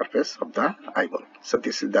 outer surface of the eyeball. So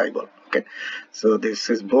this is the eyeball. Okay, so this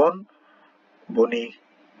is bony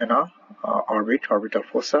orbital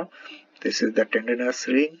fossa. This is the tendinous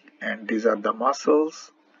ring, and these are the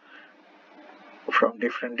muscles from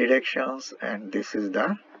different directions, and this is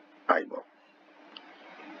the eyeball.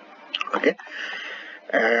 Okay,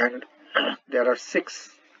 and there are 6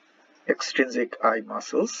 extrinsic eye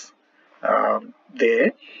muscles.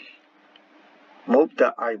 They move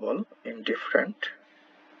the eyeball in different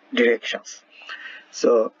directions.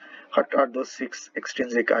 So what are those 6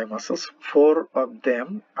 extrinsic eye muscles? 4 of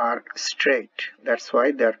them are straight. That's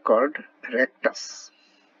why they are called rectus.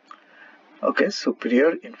 Okay,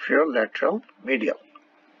 superior, inferior, lateral, medial.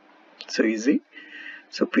 So easy.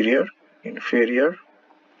 Superior, inferior,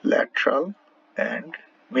 lateral, and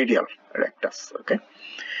medial rectus. Okay,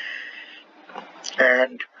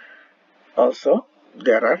 and also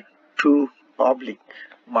there are 2 oblique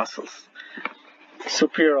muscles,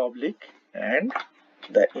 superior oblique and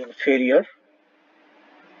the inferior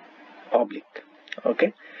oblique.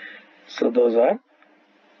 Okay, so those are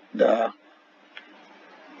the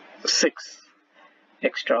 6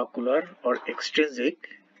 extraocular or extrinsic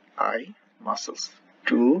eye muscles,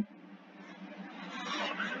 2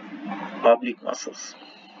 oblique muscles.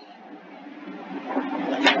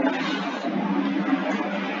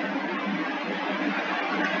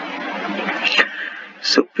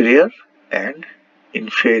 Superior and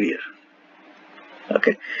inferior.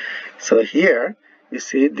 Okay, so here you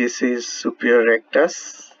see this is superior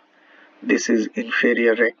rectus, this is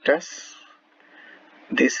inferior rectus,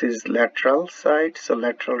 this is lateral side, so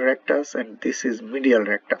lateral rectus, and this is medial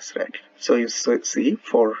rectus, right? So you see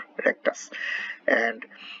 4 rectus, and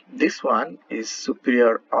this one is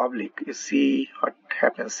superior oblique. You see what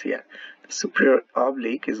happens here. The superior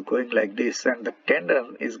oblique is going like this, and the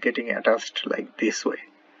tendon is getting attached like this way,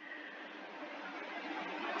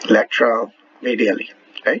 lateral medially,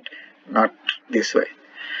 right? Not this way.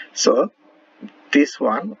 So this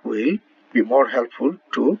one will be more helpful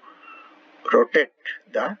to rotate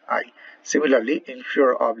the eye. Similarly,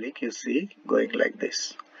 inferior oblique you see going like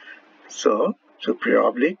this. So superior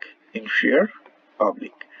oblique, inferior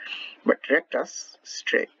oblique, but rectus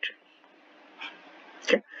straight.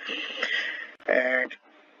 Okay, and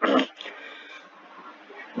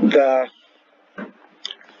The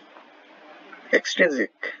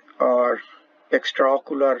extrinsic or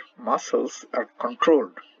extraocular muscles are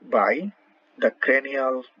controlled by the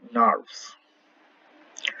cranial nerves.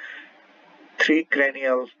 3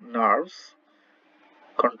 cranial nerves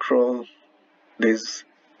control these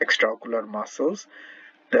extraocular muscles.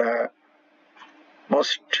 The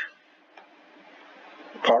most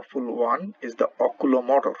powerful one is the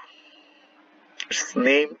oculomotor. Its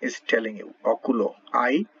name is telling you, oculo,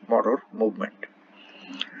 eye, motor, movement.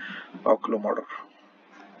 Oculomotor.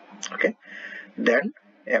 Okay. Then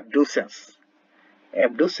abducens.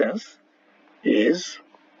 Abducens is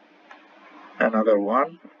another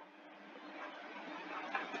one.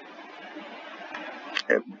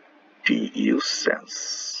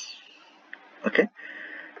 Abducens. Okay.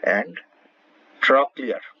 And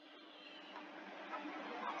trochlear.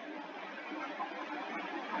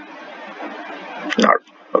 Nerve.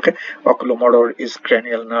 Okay. Oculomotor is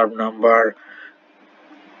cranial nerve number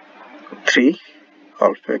 3.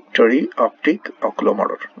 Olfactory, optic,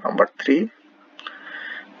 oculomotor number 3.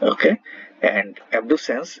 Okay. And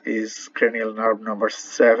abducens is cranial nerve number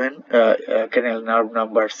 7. Cranial nerve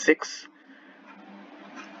number 6.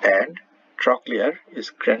 And trochlear is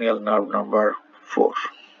cranial nerve number 4.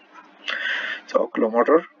 So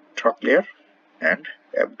oculomotor, trochlear, and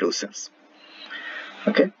abducens.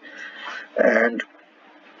 Okay. And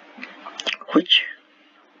which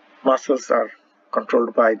muscles are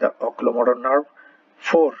controlled by the oculomotor nerve?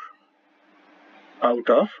 4 out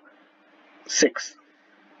of 6.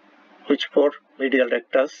 Which 4? Medial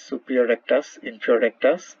rectus, superior rectus, inferior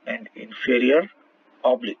rectus, and inferior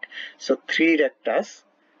oblique. So 3 rectus,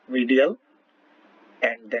 medial,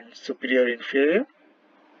 and then superior inferior,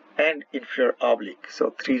 and inferior oblique. So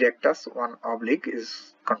 3 rectus, 1 oblique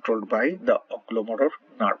is controlled by the oculomotor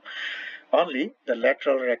nerve. Only the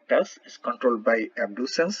lateral rectus is controlled by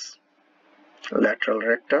abducens. Lateral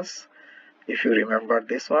rectus, if you remember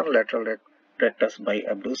this one, lateral rectus by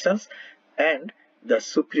abducens, and the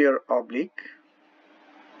superior oblique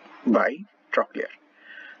by trochlear.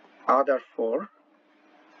 Other 4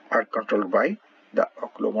 are controlled by the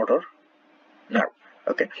oculomotor nerve.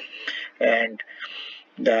 Okay, and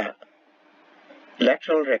the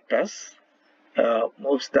lateral rectus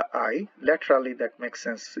moves the eye laterally. That makes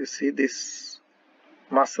sense. You see this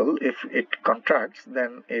muscle, if it contracts,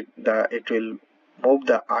 then it will move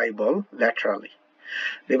the eyeball laterally.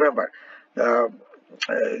 Remember, the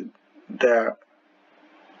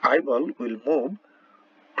eyeball will move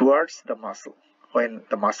towards the muscle when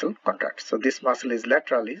the muscle contracts. So this muscle is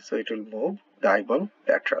laterally, so it will move the eyeball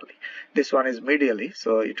laterally. This one is medially,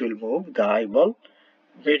 so it will move the eyeball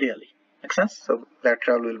medially. Makes sense? So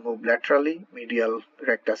lateral will move laterally, medial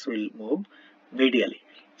rectus will move medially.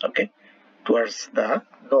 Okay, towards the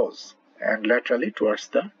nose, and laterally towards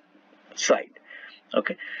the side.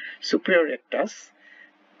 Okay, superior rectus,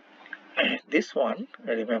 this one,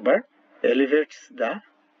 remember, elevates the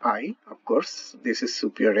eye. Of course, this is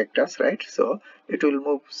superior rectus, right? So it will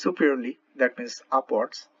move superiorly, that means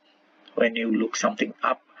upwards. When you look something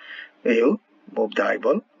up, you move the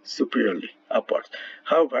eyeball superiorly, upwards.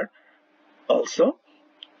 However, also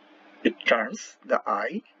it turns the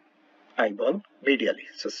eyeball medially.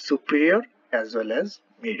 So superior as well as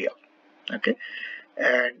medial. Okay,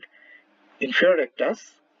 and inferior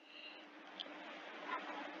rectus.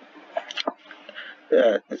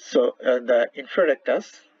 The inferior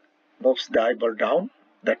rectus moves the eyeball down,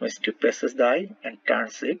 that means depresses the eye and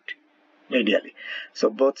turns it medially. So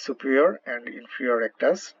both superior and inferior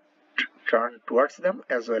rectus turn towards them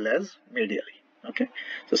as well as medially. Okay,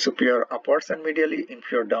 so superior upwards and medially,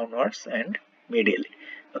 inferior downwards and medially.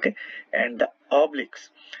 Okay, and the obliques,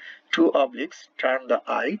 2 obliques turn the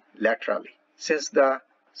eye laterally. Since the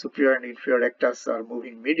superior and inferior rectus are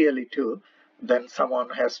moving medially too, then someone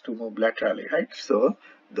has to move laterally, right? So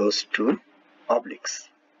those 2 obliques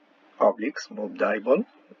move the eyeball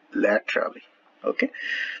laterally. Okay,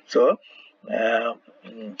 so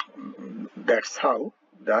that's how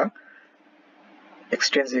the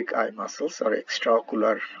extrinsic eye muscles or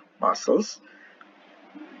extraocular muscles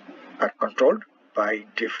are controlled by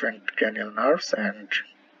different cranial nerves and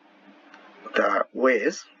the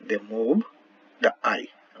ways they move the eye.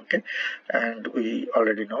 Okay, and we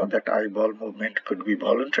already know that eyeball movement could be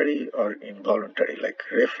voluntary or involuntary, like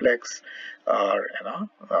reflex or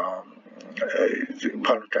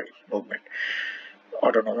voluntary movement,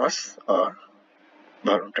 autonomous or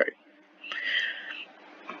voluntary.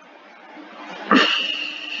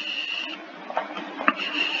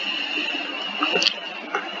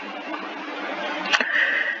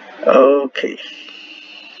 Okay.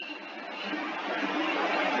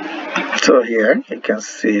 So here you can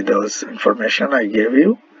see those information I gave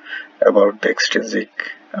you about the extrinsic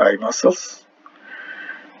eye muscles.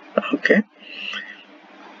 Okay,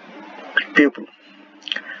 pupil.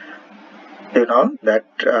 You know that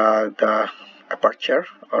the aperture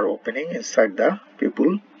or opening inside the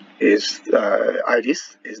pupil is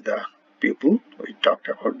iris is the pupil. We talked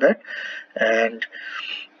about that. And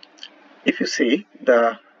if you see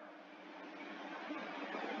the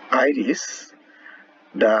iris,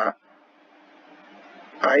 the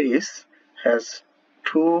iris has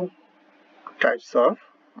two types of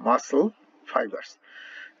muscle fibers.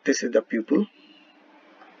 This is the pupil,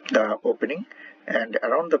 the opening, and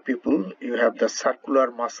around the pupil you have the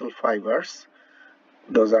circular muscle fibers.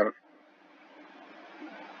 Those are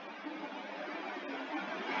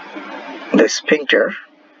the sphincter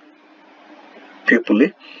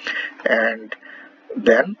pupillae, and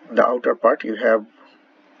then the outer part you have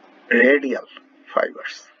radial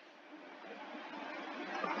fibers.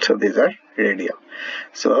 So these are radial.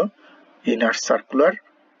 So inner circular,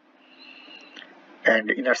 and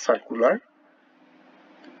inner circular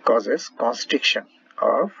causes constriction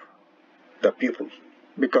of the pupil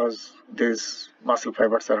because these muscle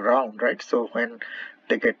fibers are round, right? So when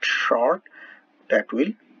they get short, that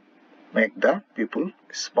will make the pupil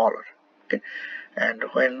smaller. Okay, and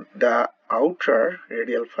when the outer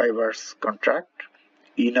radial fibers contract,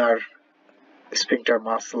 inner sphincter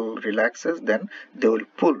muscle relaxes, then they will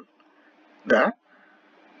pull the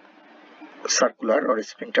circular or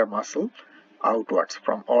sphincter muscle outwards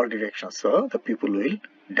from all directions, so the pupil will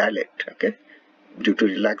dilate, okay, due to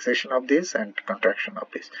relaxation of this and contraction of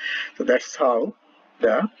this. So that's how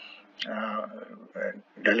the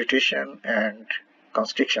dilatation and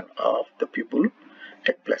constriction of the pupil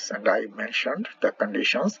take place. And I mentioned the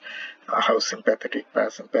conditions, how sympathetic,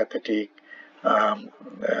 parasympathetic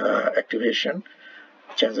activation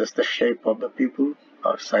changes the shape of the pupil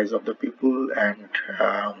or size of the pupil, and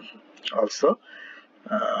also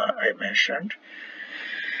I mentioned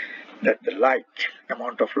that the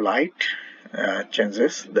amount of light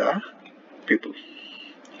changes the pupil.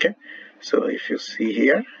 Okay, so if you see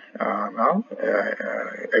here now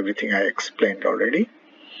everything I explained already.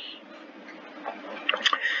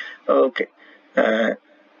 Okay,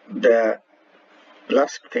 the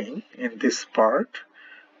last thing in this part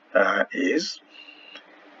is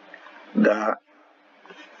the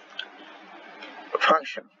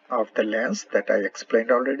function of the lens that I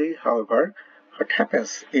explained already. However, what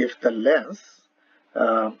happens if the lens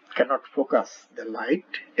cannot focus the light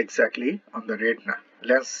exactly on the retina?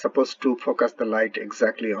 Lens is supposed to focus the light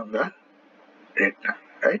exactly on the retina,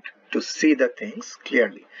 right? To see the things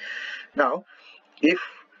clearly. Now, if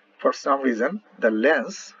for some reason the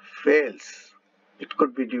lens fails, it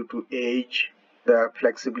could be due to age, the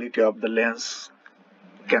flexibility of the lens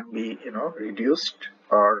can be reduced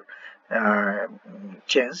or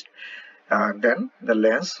changed, then the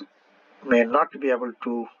lens may not be able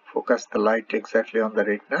to focus the light exactly on the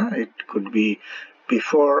retina. It could be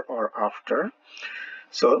before or after.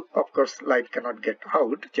 So of course light cannot get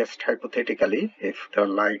out. Just hypothetically, if the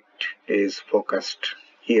light is focused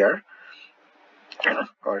here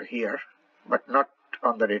or here but not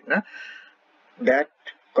on the retina, that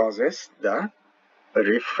causes the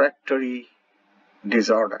refractory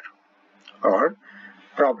disorder or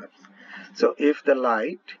problems. So if the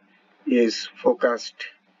light is focused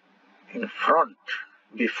in front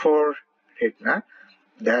before retina,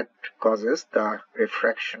 that causes the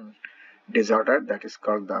refraction disorder that is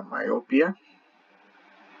called the myopia.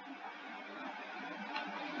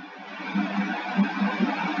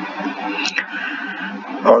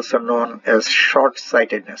 Also known as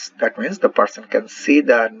short-sightedness. That means the person can see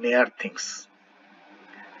the near things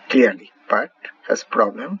clearly but has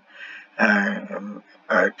problem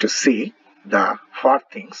to see the far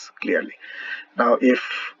things clearly. Now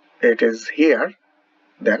if it is here,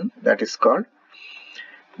 then that is called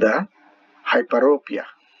the hyperopia.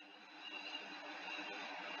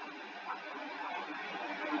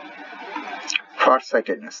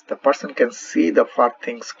 Farsightedness. The person can see the far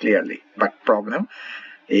things clearly, but problem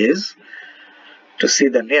is to see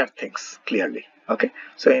the near things clearly. Okay,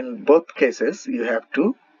 so in both cases you have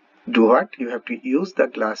to do what? You have to use the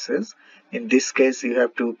glasses. In this case you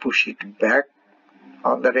have to push it back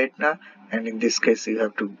on the retina, and in this case you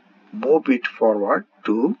have to move it forward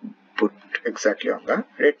to put exactly on the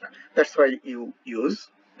retina. That's why you use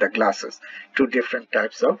the glasses, two different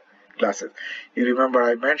types of glasses. You remember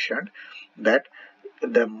I mentioned that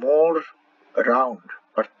the more round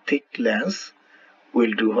or thick lens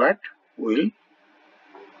will do what?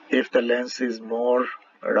 If the lens is more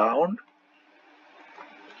round,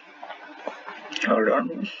 hold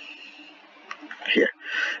on, here.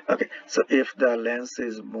 Okay, so if the lens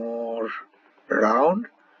is more round,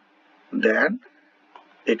 then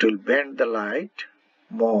it will bend the light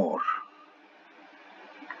more.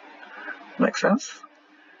 Make sense?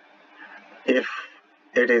 If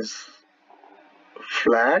it is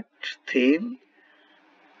flat, thin,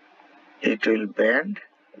 it will bend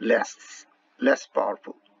less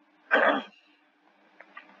powerful.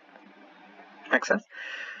 Make sense?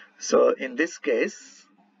 So in this case,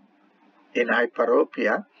 in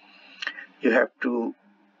hyperopia, you have to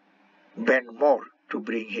bend more to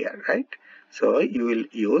bring here, right? So you will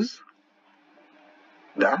use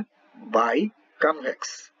the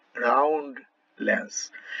biconvex round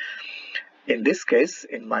lens. In this case,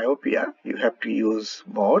 in myopia, you have to use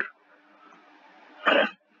more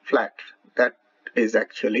flat. That is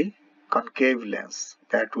actually concave lens.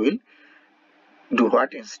 That will do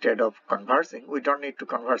what? Instead of conversing, we don't need to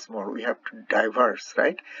converse more, we have to diverse,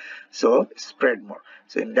 right? So spread more.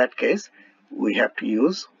 So in that case, we have to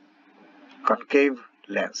use concave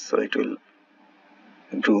lens. So it will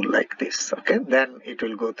do like this. Okay, then it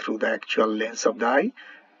will go through the actual lens of the eye.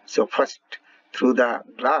 So first, through the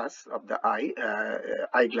glass of the eye,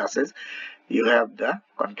 eyeglasses, you have the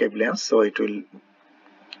concave lens, so it will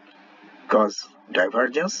cause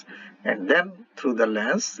divergence, and then through the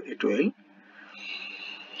lens it will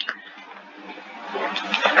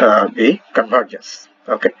be convergence.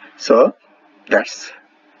 Okay, so that's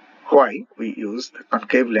why we use the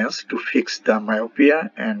concave lens to fix the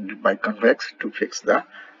myopia and biconvex to fix the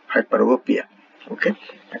hyperopia. Okay,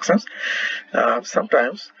 makes sense.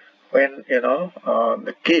 Sometimes when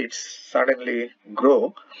the kids suddenly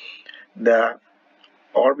grow, the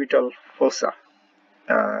orbital fossa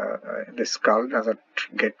in the skull doesn't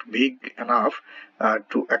get big enough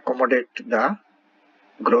to accommodate the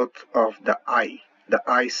growth of the eye. The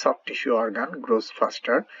eye soft tissue organ grows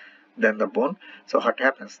faster than the bone. So what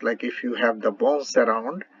happens, like if you have the bones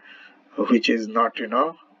around which is not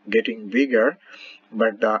getting bigger,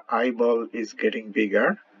 but the eyeball is getting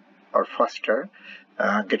bigger or faster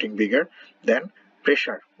getting bigger, then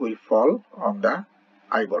pressure will fall on the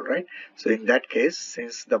eyeball, right? So in that case,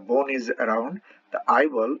 since the bone is around, the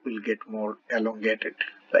eyeball will get more elongated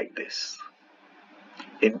like this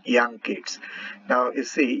in young kids. Now you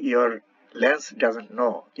see, your lens doesn't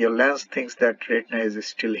know. Your lens thinks that retina is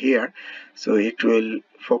still here, so it will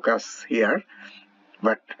focus here,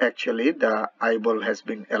 but actually the eyeball has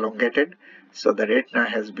been elongated, so the retina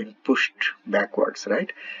has been pushed backwards,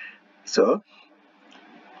 right? So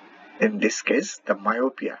in this case, the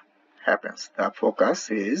myopia happens. The focus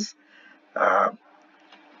is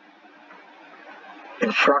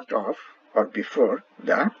in front of or before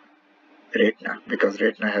the retina, because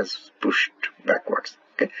retina has pushed backwards.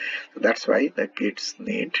 Okay, so that's why the kids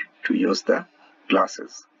need to use the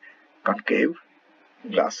glasses, concave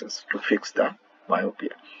glasses, to fix the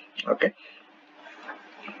myopia. Okay,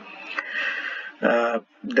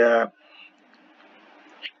 the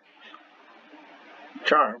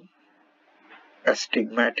term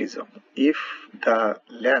astigmatism, if the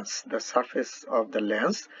lens, the surface of the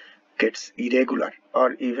lens gets irregular,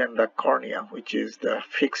 or even the cornea, which is the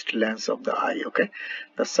fixed lens of the eye, okay,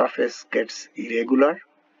 the surface gets irregular,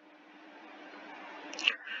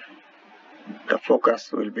 the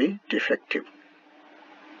focus will be defective,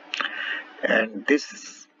 and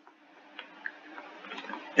this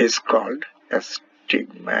is called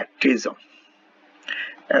astigmatism.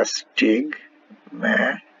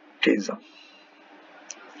 Astigmatism.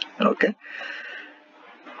 Okay,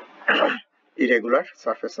 irregular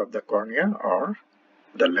surface of the cornea or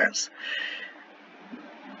the lens.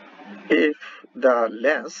 If the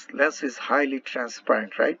lens is highly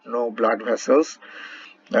transparent, right? No blood vessels,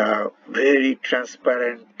 very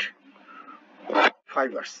transparent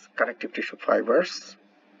fibers, connective tissue fibers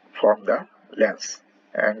form the lens,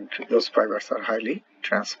 and those fibers are highly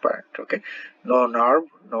transparent. Okay, no nerve,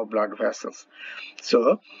 no blood vessels.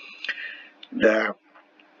 So the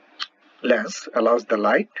lens allows the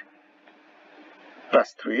light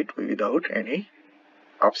pass through it without any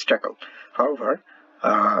obstacle. However,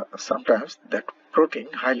 sometimes that protein,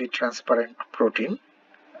 highly transparent protein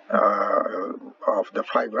of the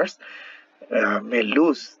fibers, may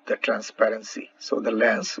lose the transparency, so the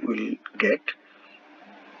lens will get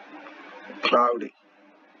cloudy,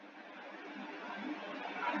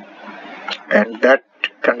 and that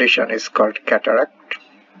condition is called cataract.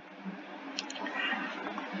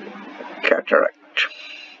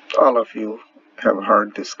 All of you have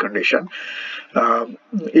heard this condition.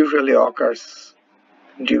 Usually occurs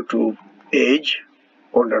due to age.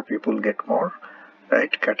 Older people get more,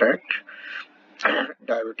 right? Cataract,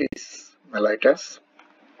 diabetes mellitus.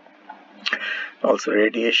 Also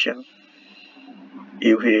radiation,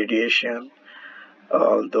 UV radiation,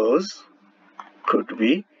 all those could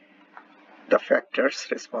be the factors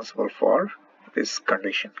responsible for this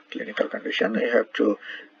condition, clinical condition. You have to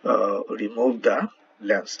remove the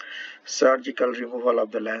lens. Surgical removal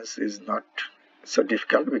of the lens is not so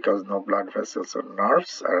difficult because no blood vessels or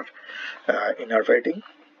nerves are innervating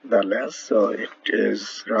the lens, so it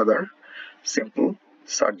is rather simple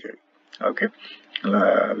surgery. Okay,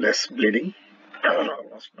 less bleeding,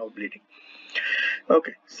 almost no bleeding.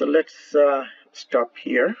 Okay, so let's stop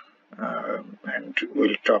here, and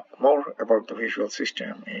we'll talk more about the visual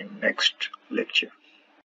system in next lecture.